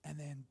 And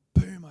then,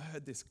 boom, I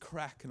heard this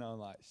crack. And I'm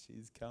like,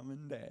 she's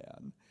coming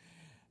down.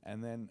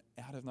 And then,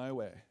 out of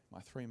nowhere, my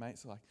three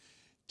mates are like,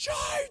 Joe,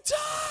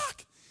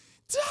 duck!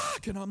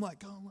 Duck! And I'm like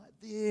going like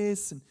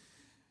this. And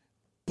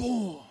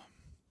boom.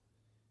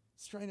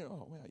 Straight in,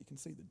 oh, wow, you can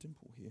see the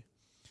dimple here.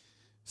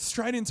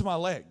 Straight into my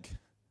leg.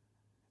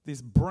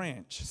 This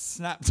branch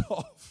snapped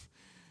off.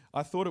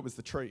 I thought it was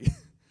the tree.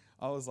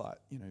 I was like,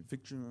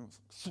 Victor, I was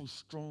so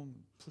strong,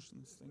 pushing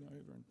this thing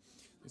over. And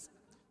this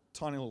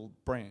tiny little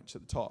branch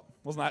at the top.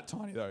 Wasn't that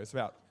tiny, though. It's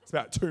about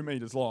 2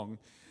 meters long.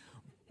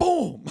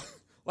 Boom!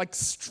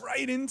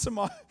 Straight into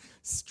my,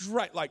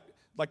 it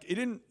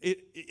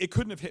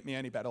couldn't have hit me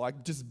any better.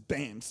 Just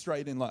bam,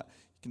 straight in, you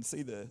can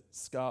see the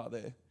scar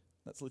there.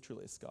 That's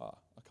literally a scar.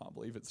 I can't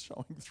believe it's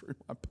showing through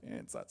my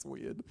pants. That's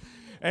weird.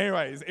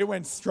 Anyways, it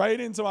went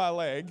straight into my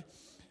leg.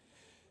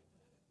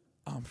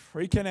 I'm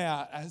freaking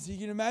out, as you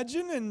can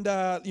imagine, and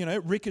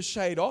it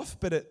ricocheted off,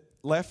 but it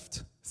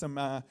left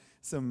some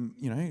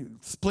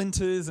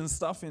splinters and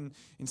stuff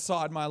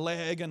inside my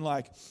leg, and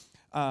it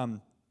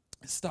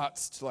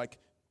starts to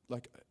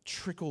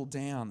trickle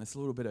down. This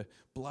little bit of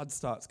blood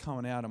starts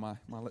coming out of my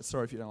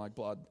sorry if you don't like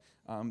blood.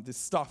 This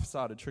stuff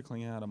started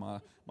trickling out of my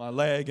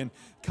leg and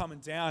coming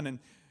down, and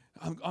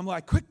I'm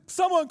like, quick,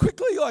 someone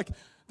quickly!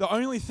 The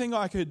only thing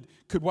I could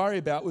worry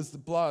about was the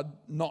blood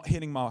not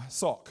hitting my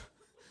sock.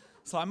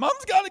 So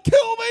Mum's going to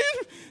kill me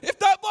if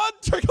that blood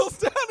trickles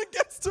down and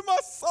gets to my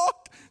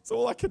sock. That's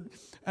all I could.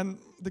 And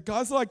the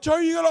guys are like, Joe,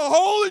 you got a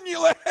hole in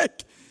your leg.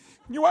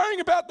 You're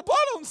worrying about the blood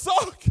on the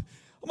sock.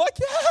 I'm like,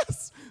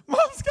 yes,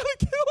 Mum's going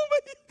to kill me.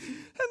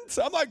 And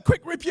so I'm like,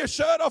 quick, rip your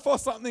shirt off or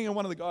something. And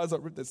one of the guys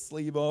ripped their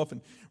sleeve off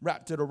and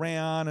wrapped it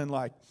around, and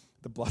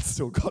the blood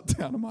still got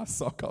down to my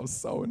sock. I was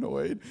so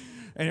annoyed.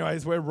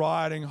 Anyways, we're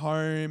riding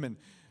home, and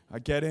I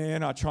get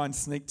in, I try and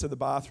sneak to the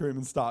bathroom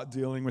and start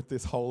dealing with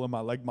this hole in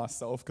my leg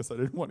myself because I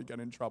didn't want to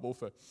get in trouble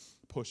for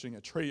pushing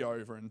a tree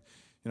over and,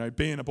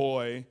 being a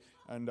boy.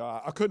 And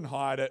I couldn't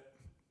hide it.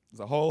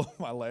 There's a hole in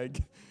my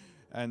leg.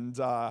 And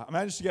I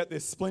managed to get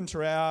this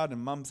splinter out,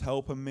 and Mum's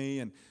helping me,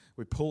 and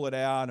we pull it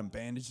out and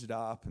bandage it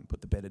up and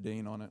put the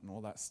betadine on it and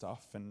all that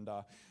stuff. And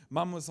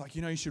Mum was like,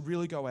 you should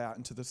really go out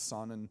into the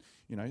sun and,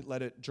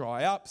 let it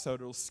dry up so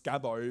it'll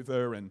scab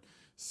over and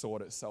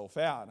sort itself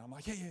out. And I'm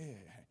like, yeah.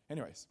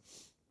 Anyways,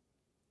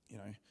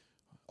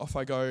 off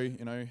I go, it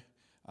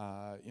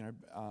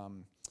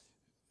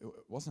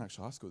wasn't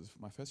actually high school. It was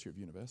my first year of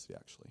university,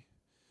 actually.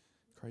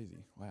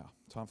 Crazy. Wow.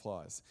 Time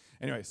flies.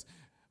 Anyways,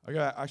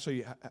 I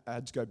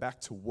had to go back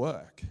to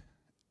work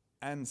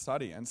and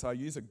study. And so I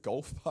use a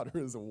golf putter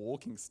as a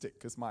walking stick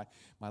because my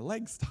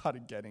legs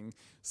started getting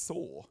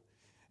sore.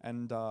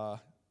 And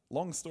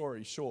long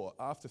story short,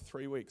 after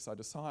 3 weeks, I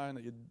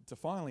decided to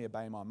finally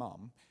obey my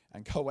mum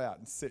and go out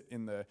and sit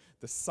in the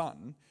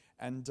sun.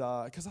 And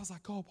because I was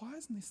like, God, why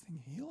isn't this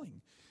thing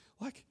healing?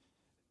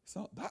 It's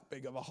not that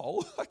big of a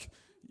hole.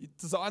 You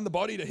designed the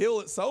body to heal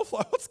itself.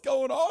 What's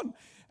going on?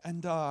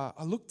 And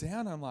I looked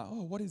down and I'm like,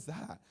 oh, what is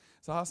that?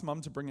 So I asked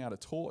Mum to bring out a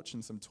torch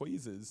and some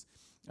tweezers,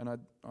 and I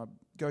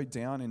go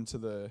down into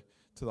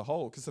the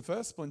hole, because the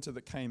first splinter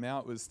that came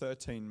out was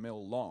 13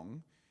 mil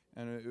long,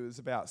 and it was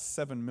about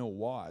 7 mil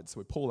wide. So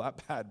we pull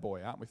that bad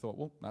boy out, and we thought,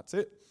 well, that's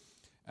it.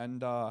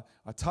 And I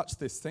touched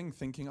this thing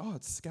thinking, oh,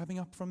 it's scabbing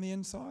up from the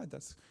inside.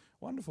 That's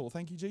Wonderful,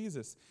 thank you,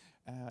 Jesus.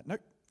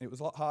 Nope, it was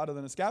a lot harder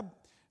than a scab.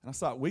 And I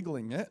start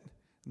wiggling it,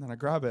 and then I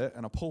grab it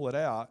and I pull it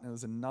out, and it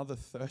was another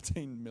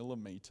 13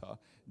 millimeter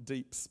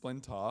deep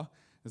splinter.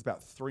 It was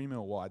about 3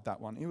 mil wide,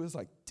 that one. It was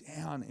like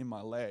down in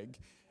my leg,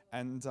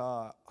 and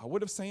I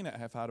would have seen it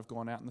if I'd have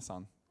gone out in the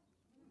sun.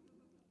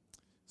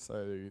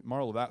 So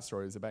moral of that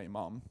story is about your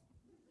mum,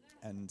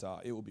 and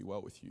it will be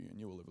well with you, and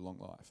you will live a long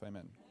life.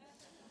 Amen.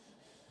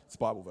 It's a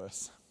Bible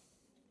verse.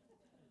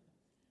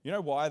 You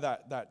know why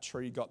that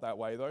tree got that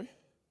way, though?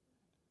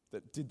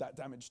 That did that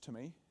damage to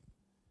me?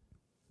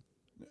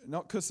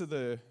 Not because of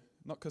the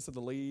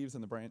leaves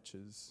and the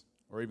branches,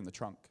 or even the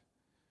trunk.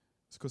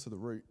 It's because of the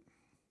root.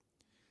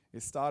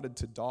 It started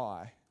to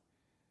die,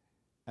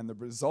 and the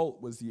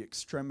result was the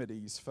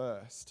extremities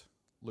first,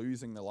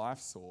 losing the life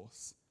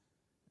source,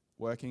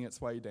 working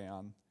its way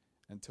down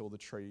until the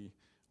tree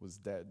was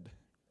dead.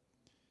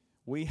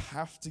 We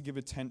have to give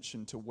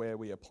attention to where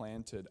we are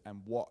planted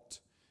and what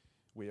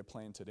we are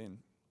planted in.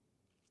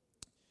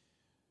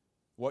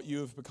 What you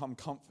have become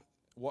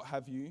what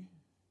have you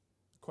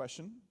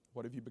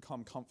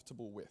become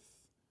comfortable with?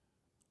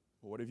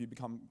 Or what have you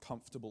become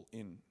comfortable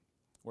in?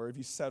 Where have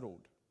you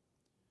settled?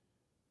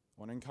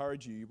 I want to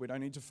encourage you, we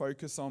don't need to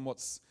focus on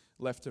what's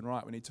left and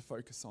right. We need to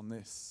focus on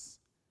this.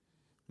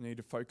 We need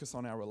to focus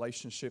on our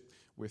relationship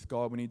with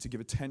God. We need to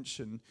give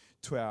attention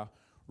to our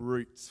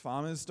roots.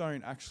 Farmers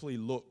don't actually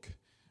look,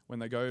 when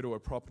they go to a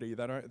property,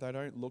 they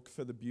don't look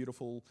for the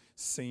beautiful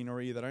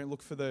scenery. They don't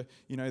look for the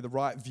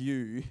right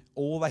view.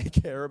 All they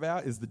care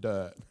about is the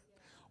dirt.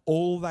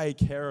 All they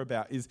care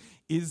about is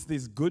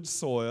this good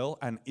soil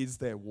and is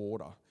there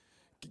water?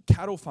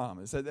 Cattle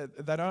farmers,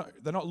 they're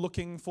not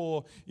looking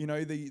for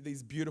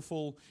these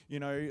beautiful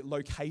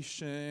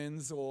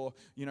locations, or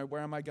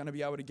where am I going to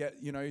be able to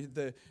get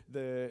to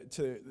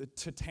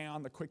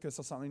town the quickest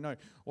or something. No,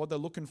 what they're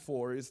looking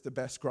for is the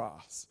best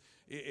grass.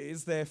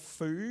 Is there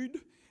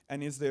food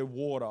and is there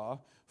water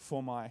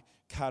for my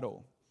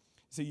cattle?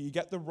 So you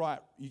get the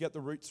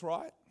roots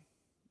right,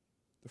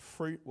 the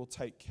fruit will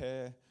take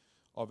care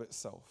of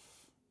itself.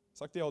 It's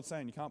like the old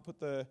saying, you can't put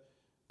the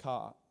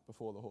cart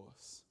before the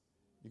horse.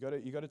 You got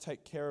to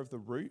take care of the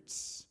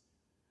roots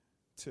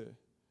to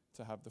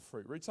have the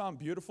fruit. Roots aren't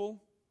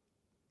beautiful.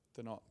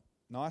 They're not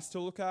nice to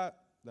look at.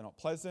 They're not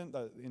pleasant.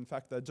 In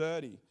fact, they're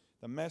dirty.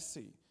 They're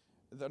messy.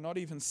 They're not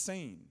even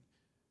seen.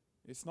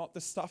 It's not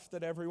the stuff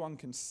that everyone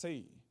can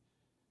see.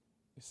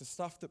 It's the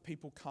stuff that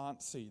people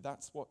can't see.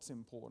 That's what's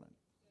important.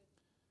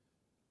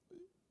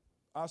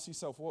 Ask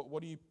yourself,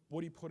 what are you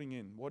putting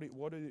in? What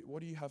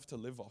do you have to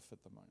live off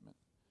at the moment?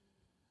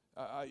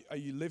 Are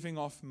you living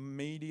off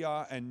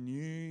media and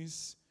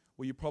news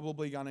where you're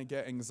probably going to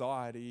get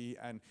anxiety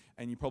and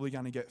you're probably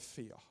going to get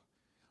fear?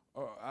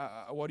 Or,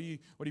 what are you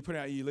putting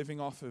out? Are you living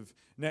off of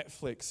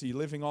Netflix? Are you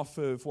living off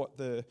of what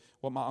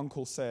my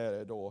uncle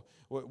said? Or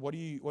what are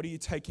you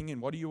taking in?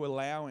 What are you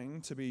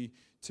allowing to be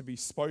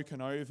spoken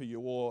over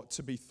you or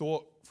to be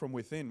thought from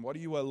within? What are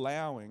you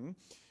allowing?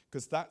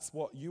 Because that's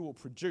what you will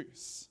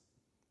produce.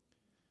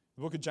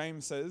 The book of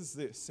James says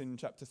this in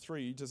chapter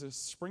 3, does a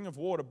spring of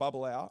water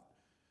bubble out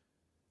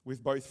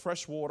with both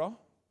fresh water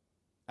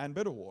and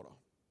bitter water?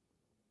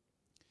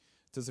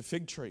 Does a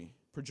fig tree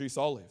produce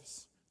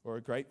olives or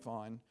a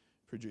grapevine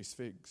produce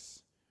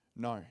figs?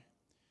 No.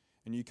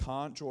 And you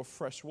can't draw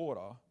fresh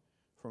water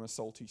from a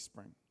salty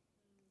spring.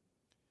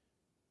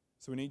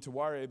 So we need to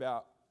worry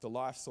about the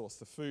life source,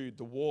 the food,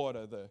 the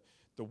water, the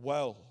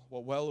well.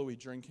 What well are we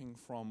drinking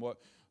from?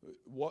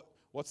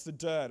 What's the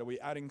dirt? Are we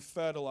adding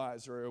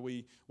fertilizer?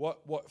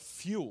 What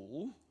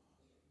fuel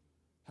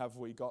have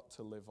we got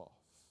to live off?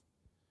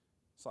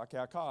 It's like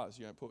our cars.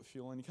 You don't put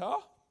fuel in your car,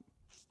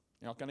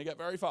 you're not going to get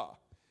very far.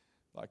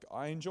 Like,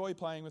 I enjoy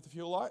playing with the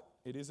fuel light.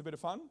 It is a bit of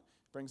fun.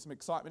 Brings some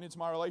excitement into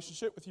my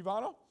relationship with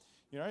Ivana.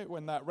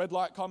 When that red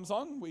light comes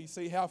on, we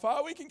see how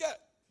far we can get.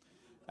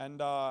 And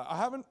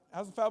hasn't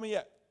failed me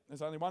yet.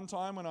 There's only one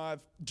time when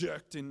I've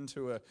jerked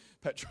into a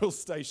petrol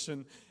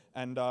station,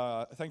 and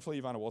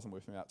thankfully Ivana wasn't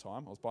with me that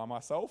time. I was by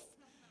myself,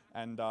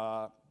 and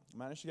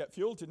managed to get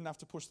fuel. Didn't have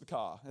to push the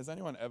car. Has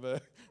anyone ever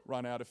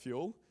run out of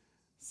fuel?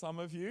 Some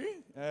of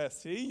you. Yeah,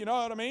 see, you know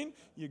what I mean?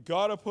 You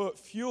got to put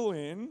fuel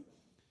in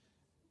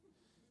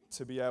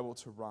to be able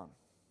to run.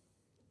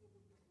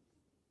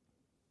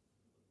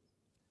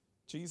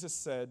 Jesus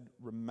said,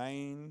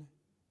 remain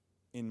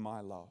in my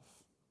love.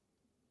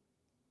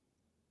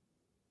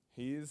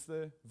 He is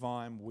the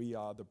vine, we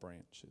are the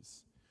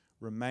branches.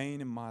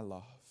 Remain in my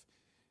love.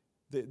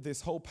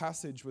 This whole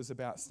passage was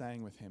about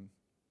staying with him,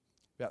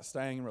 about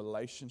staying in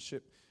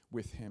relationship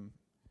with him,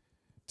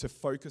 to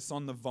focus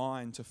on the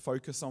vine, to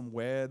focus on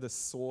where the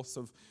source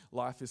of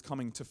life is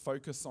coming, to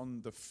focus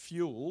on the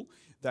fuel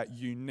that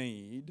you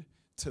need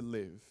to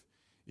live.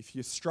 If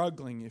you're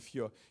struggling, if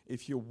you're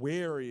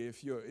weary,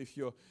 if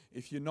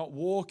you're not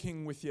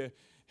walking with your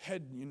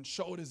head and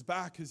shoulders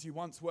back as you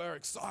once were,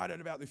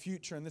 excited about the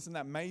future and this and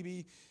that,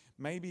 maybe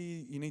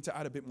you need to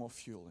add a bit more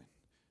fuel in.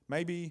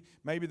 Maybe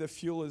the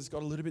fuel has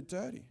got a little bit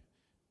dirty.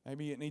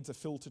 Maybe it needs a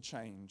filter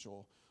change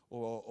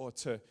or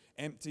to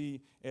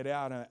empty it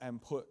out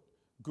and put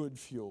good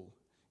fuel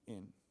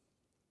in.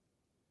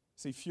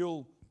 See,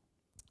 fuel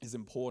is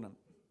important.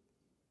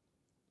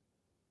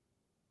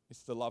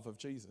 It's the love of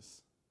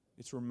Jesus.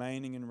 It's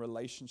remaining in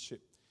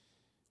relationship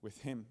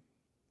with Him.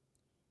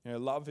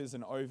 Love is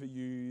an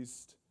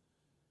overused,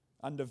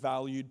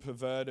 undervalued,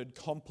 perverted,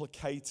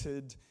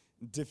 complicated,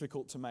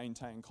 difficult to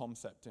maintain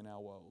concept in our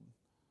world.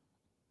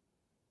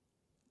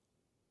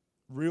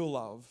 Real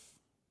love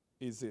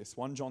is this.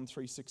 1 John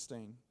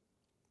 3:16.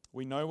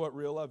 We know what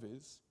real love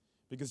is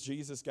because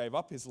Jesus gave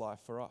up His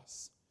life for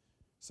us.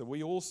 So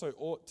we also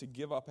ought to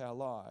give up our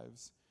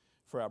lives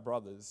for our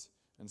brothers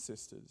and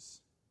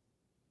sisters.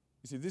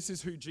 You see, this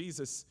is who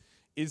Jesus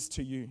is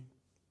to you.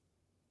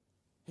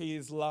 He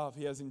is love.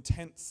 He has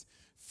intense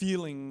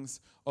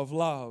feelings of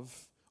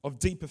love, of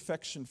deep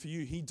affection for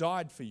you. He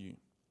died for you.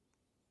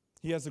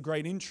 He has a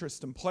great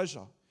interest and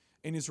pleasure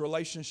in His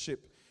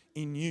relationship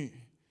in you.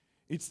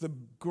 It's the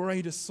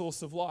greatest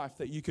source of life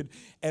that you could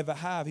ever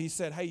have. He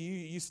said, hey,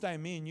 you stay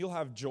in me and you'll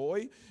have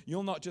joy.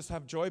 You'll not just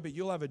have joy, but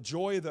you'll have a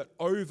joy that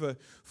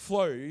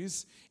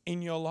overflows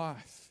in your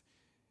life.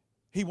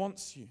 He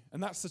wants you.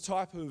 And that's the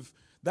type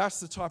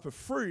of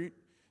fruit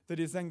that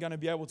is then going to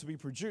be able to be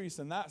produced.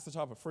 And that's the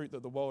type of fruit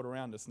that the world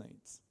around us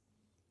needs.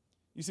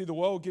 You see, the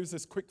world gives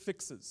us quick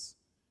fixes.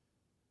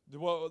 The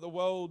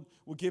world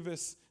will give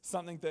us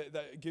something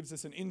that gives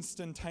us an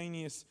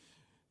instantaneous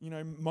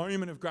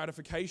moment of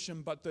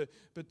gratification, but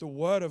the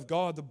Word of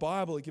God, the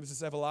Bible, it gives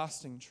us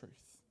everlasting truth.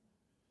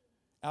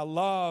 Our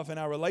love and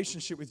our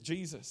relationship with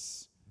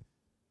Jesus,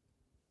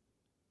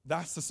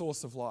 that's the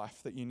source of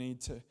life that you need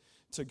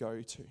to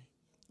go to.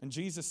 And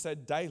Jesus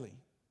said daily,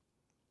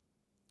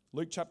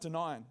 Luke chapter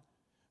 9,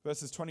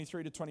 verses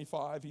 23 to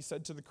 25, He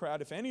said to the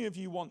crowd, if any of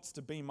you wants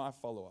to be my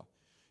follower,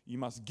 you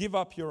must give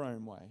up your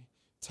own way,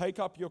 take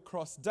up your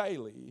cross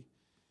daily,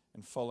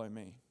 and follow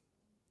me.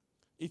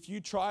 If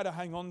you try to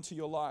hang on to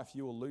your life,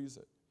 you will lose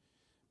it.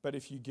 But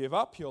if you give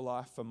up your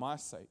life for my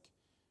sake,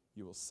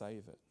 you will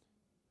save it.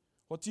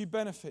 What do you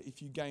benefit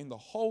if you gain the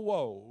whole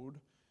world,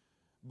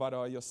 but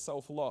are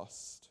yourself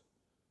lost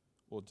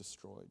or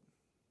destroyed?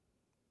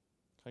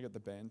 Can I get the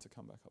band to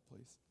come back up,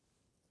 please?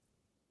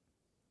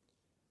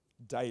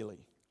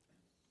 Daily.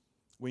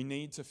 We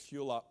need to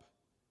fuel up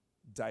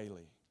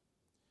daily.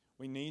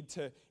 We need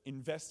to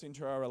invest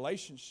into our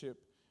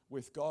relationship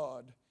with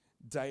God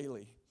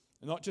daily.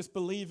 Not just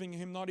believing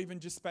Him, not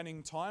even just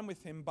spending time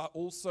with Him, but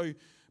also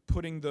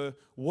putting the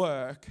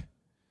work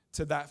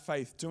to that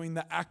faith. Doing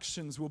the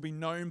actions will be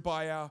known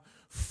by our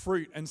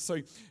fruit. And so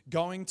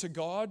going to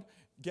God,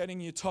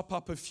 getting your top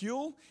up of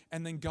fuel,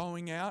 and then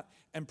going out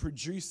and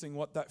producing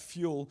what that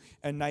fuel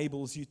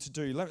enables you to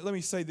do. Let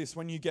me say this.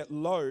 When you get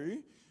low,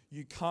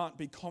 you can't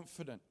be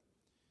confident.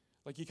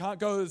 Like you can't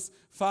go as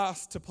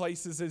fast to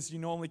places as you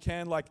normally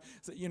can. Like,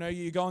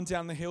 you're going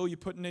down the hill, you're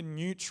putting in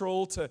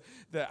neutral to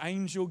the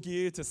angel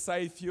gear to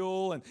save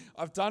fuel. And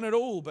I've done it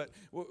all. But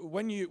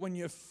when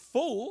you're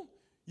full,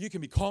 you can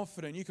be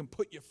confident. You can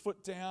put your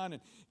foot down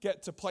and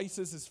get to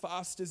places as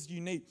fast as you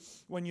need.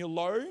 When you're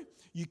low,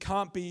 you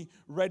can't be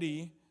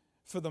ready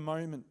for the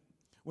moment.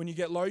 When you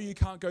get low, you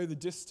can't go the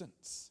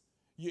distance.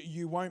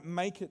 You won't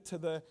make it to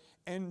the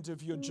end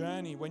of your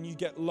journey. When you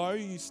get low,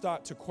 you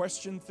start to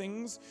question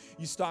things.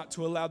 You start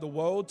to allow the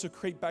world to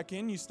creep back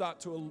in. You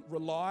start to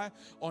rely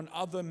on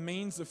other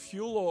means of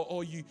fuel,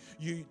 or you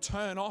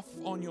turn off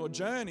on your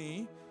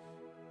journey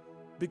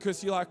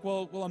because you're like,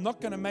 well, I'm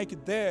not going to make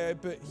it there,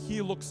 but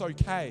here looks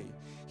okay.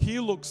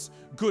 Here looks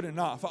good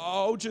enough.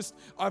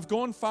 I've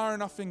gone far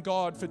enough in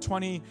God for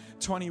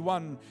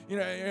 2021.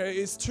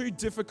 It's too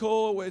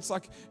difficult. It's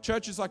like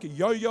church is like a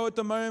yo-yo at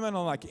the moment.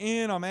 I'm like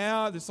in, I'm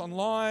out. It's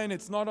online.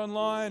 It's not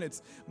online.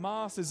 It's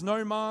mass. There's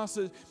no mass.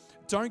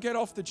 Don't get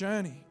off the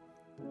journey.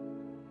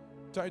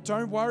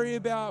 Don't worry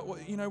about,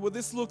 well,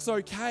 this looks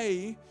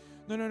okay.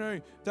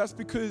 No. That's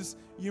because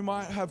you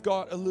might have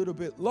got a little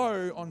bit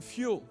low on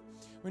fuel.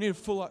 We need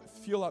to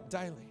fuel up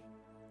daily.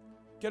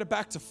 Get it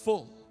back to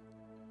full.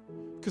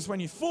 Because when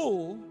you're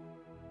full,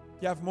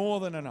 you have more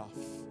than enough.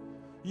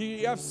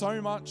 You have so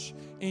much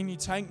in your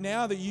tank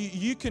now that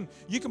you can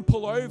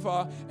pull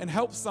over and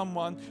help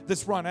someone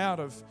that's run out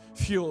of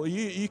fuel.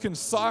 You can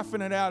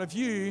siphon it out of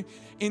you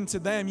into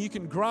them. You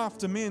can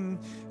graft them in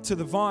to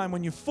the vine.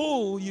 When you're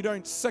full, you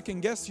don't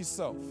second guess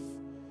yourself.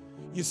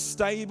 You're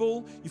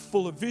stable, you're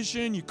full of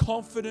vision, you're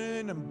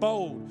confident and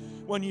bold.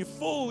 When you're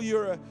full,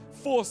 you're a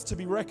force to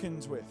be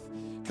reckoned with.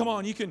 Come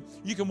on, you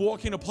can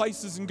walk into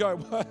places and go,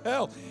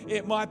 well,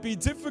 it might be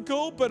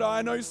difficult, but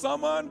I know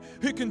someone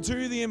who can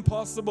do the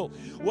impossible.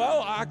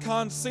 Well, I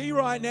can't see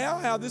right now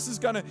how this is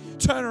going to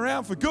turn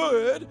around for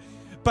good,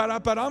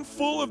 but I'm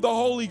full of the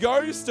Holy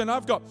Ghost, and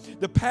I've got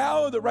the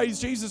power that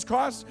raised Jesus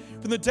Christ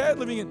from the dead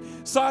living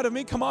inside of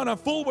me. Come on, I'm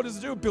full. What does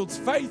it do? It builds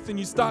faith, and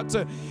you start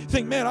to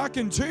think, man, I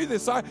can do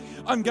this.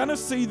 I'm going to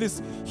see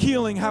this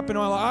healing happen in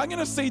my life. I'm going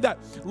to see that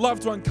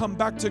loved one come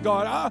back to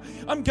God.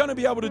 I'm going to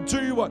be able to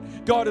do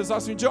what God has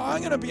asked me to do.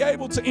 I'm going to be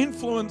able to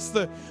influence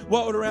the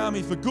world around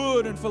me for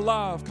good and for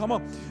love. Come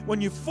on.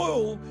 When you're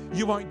full,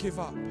 you won't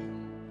give up.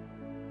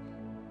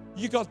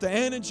 You got the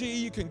energy.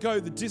 You can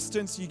go the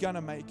distance. You're going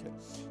to make it.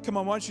 Come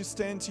on, why don't you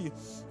stand to your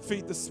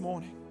feet this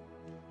morning?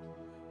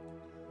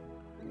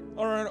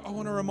 All right, I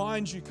want to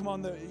remind you, come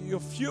on, that your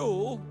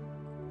fuel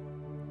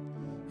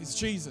is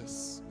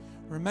Jesus.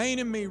 Remain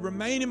in me.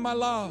 Remain in my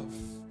love.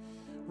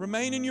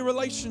 Remain in your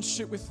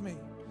relationship with me.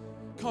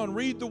 Come on,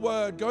 read the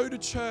word, go to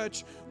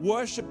church,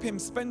 worship him,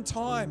 spend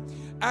time,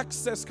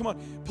 access. Come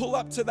on, pull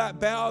up to that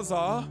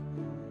Bowser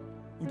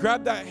and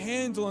grab that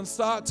handle and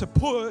start to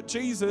put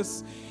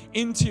Jesus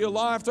into your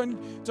life.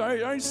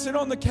 Don't sit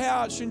on the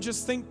couch and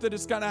just think that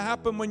it's going to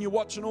happen when you're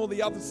watching all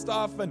the other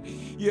stuff and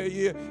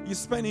you're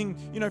spending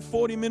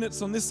 40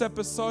 minutes on this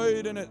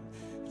episode and it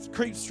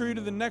creeps through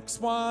to the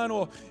next one,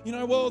 or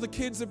well, the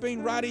kids have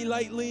been ratty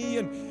lately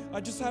and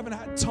I just haven't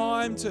had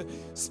time to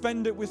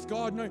spend it with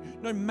God.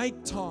 No,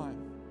 make time.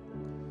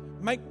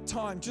 Make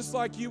time. Just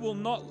like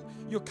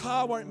your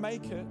car won't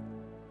make it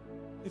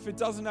if it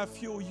doesn't have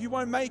fuel. You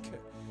won't make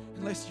it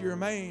unless you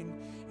remain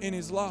in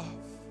his love.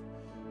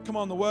 Come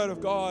on, the word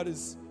of God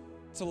is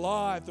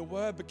alive. The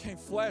word became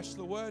flesh.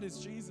 The word is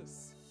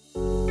Jesus.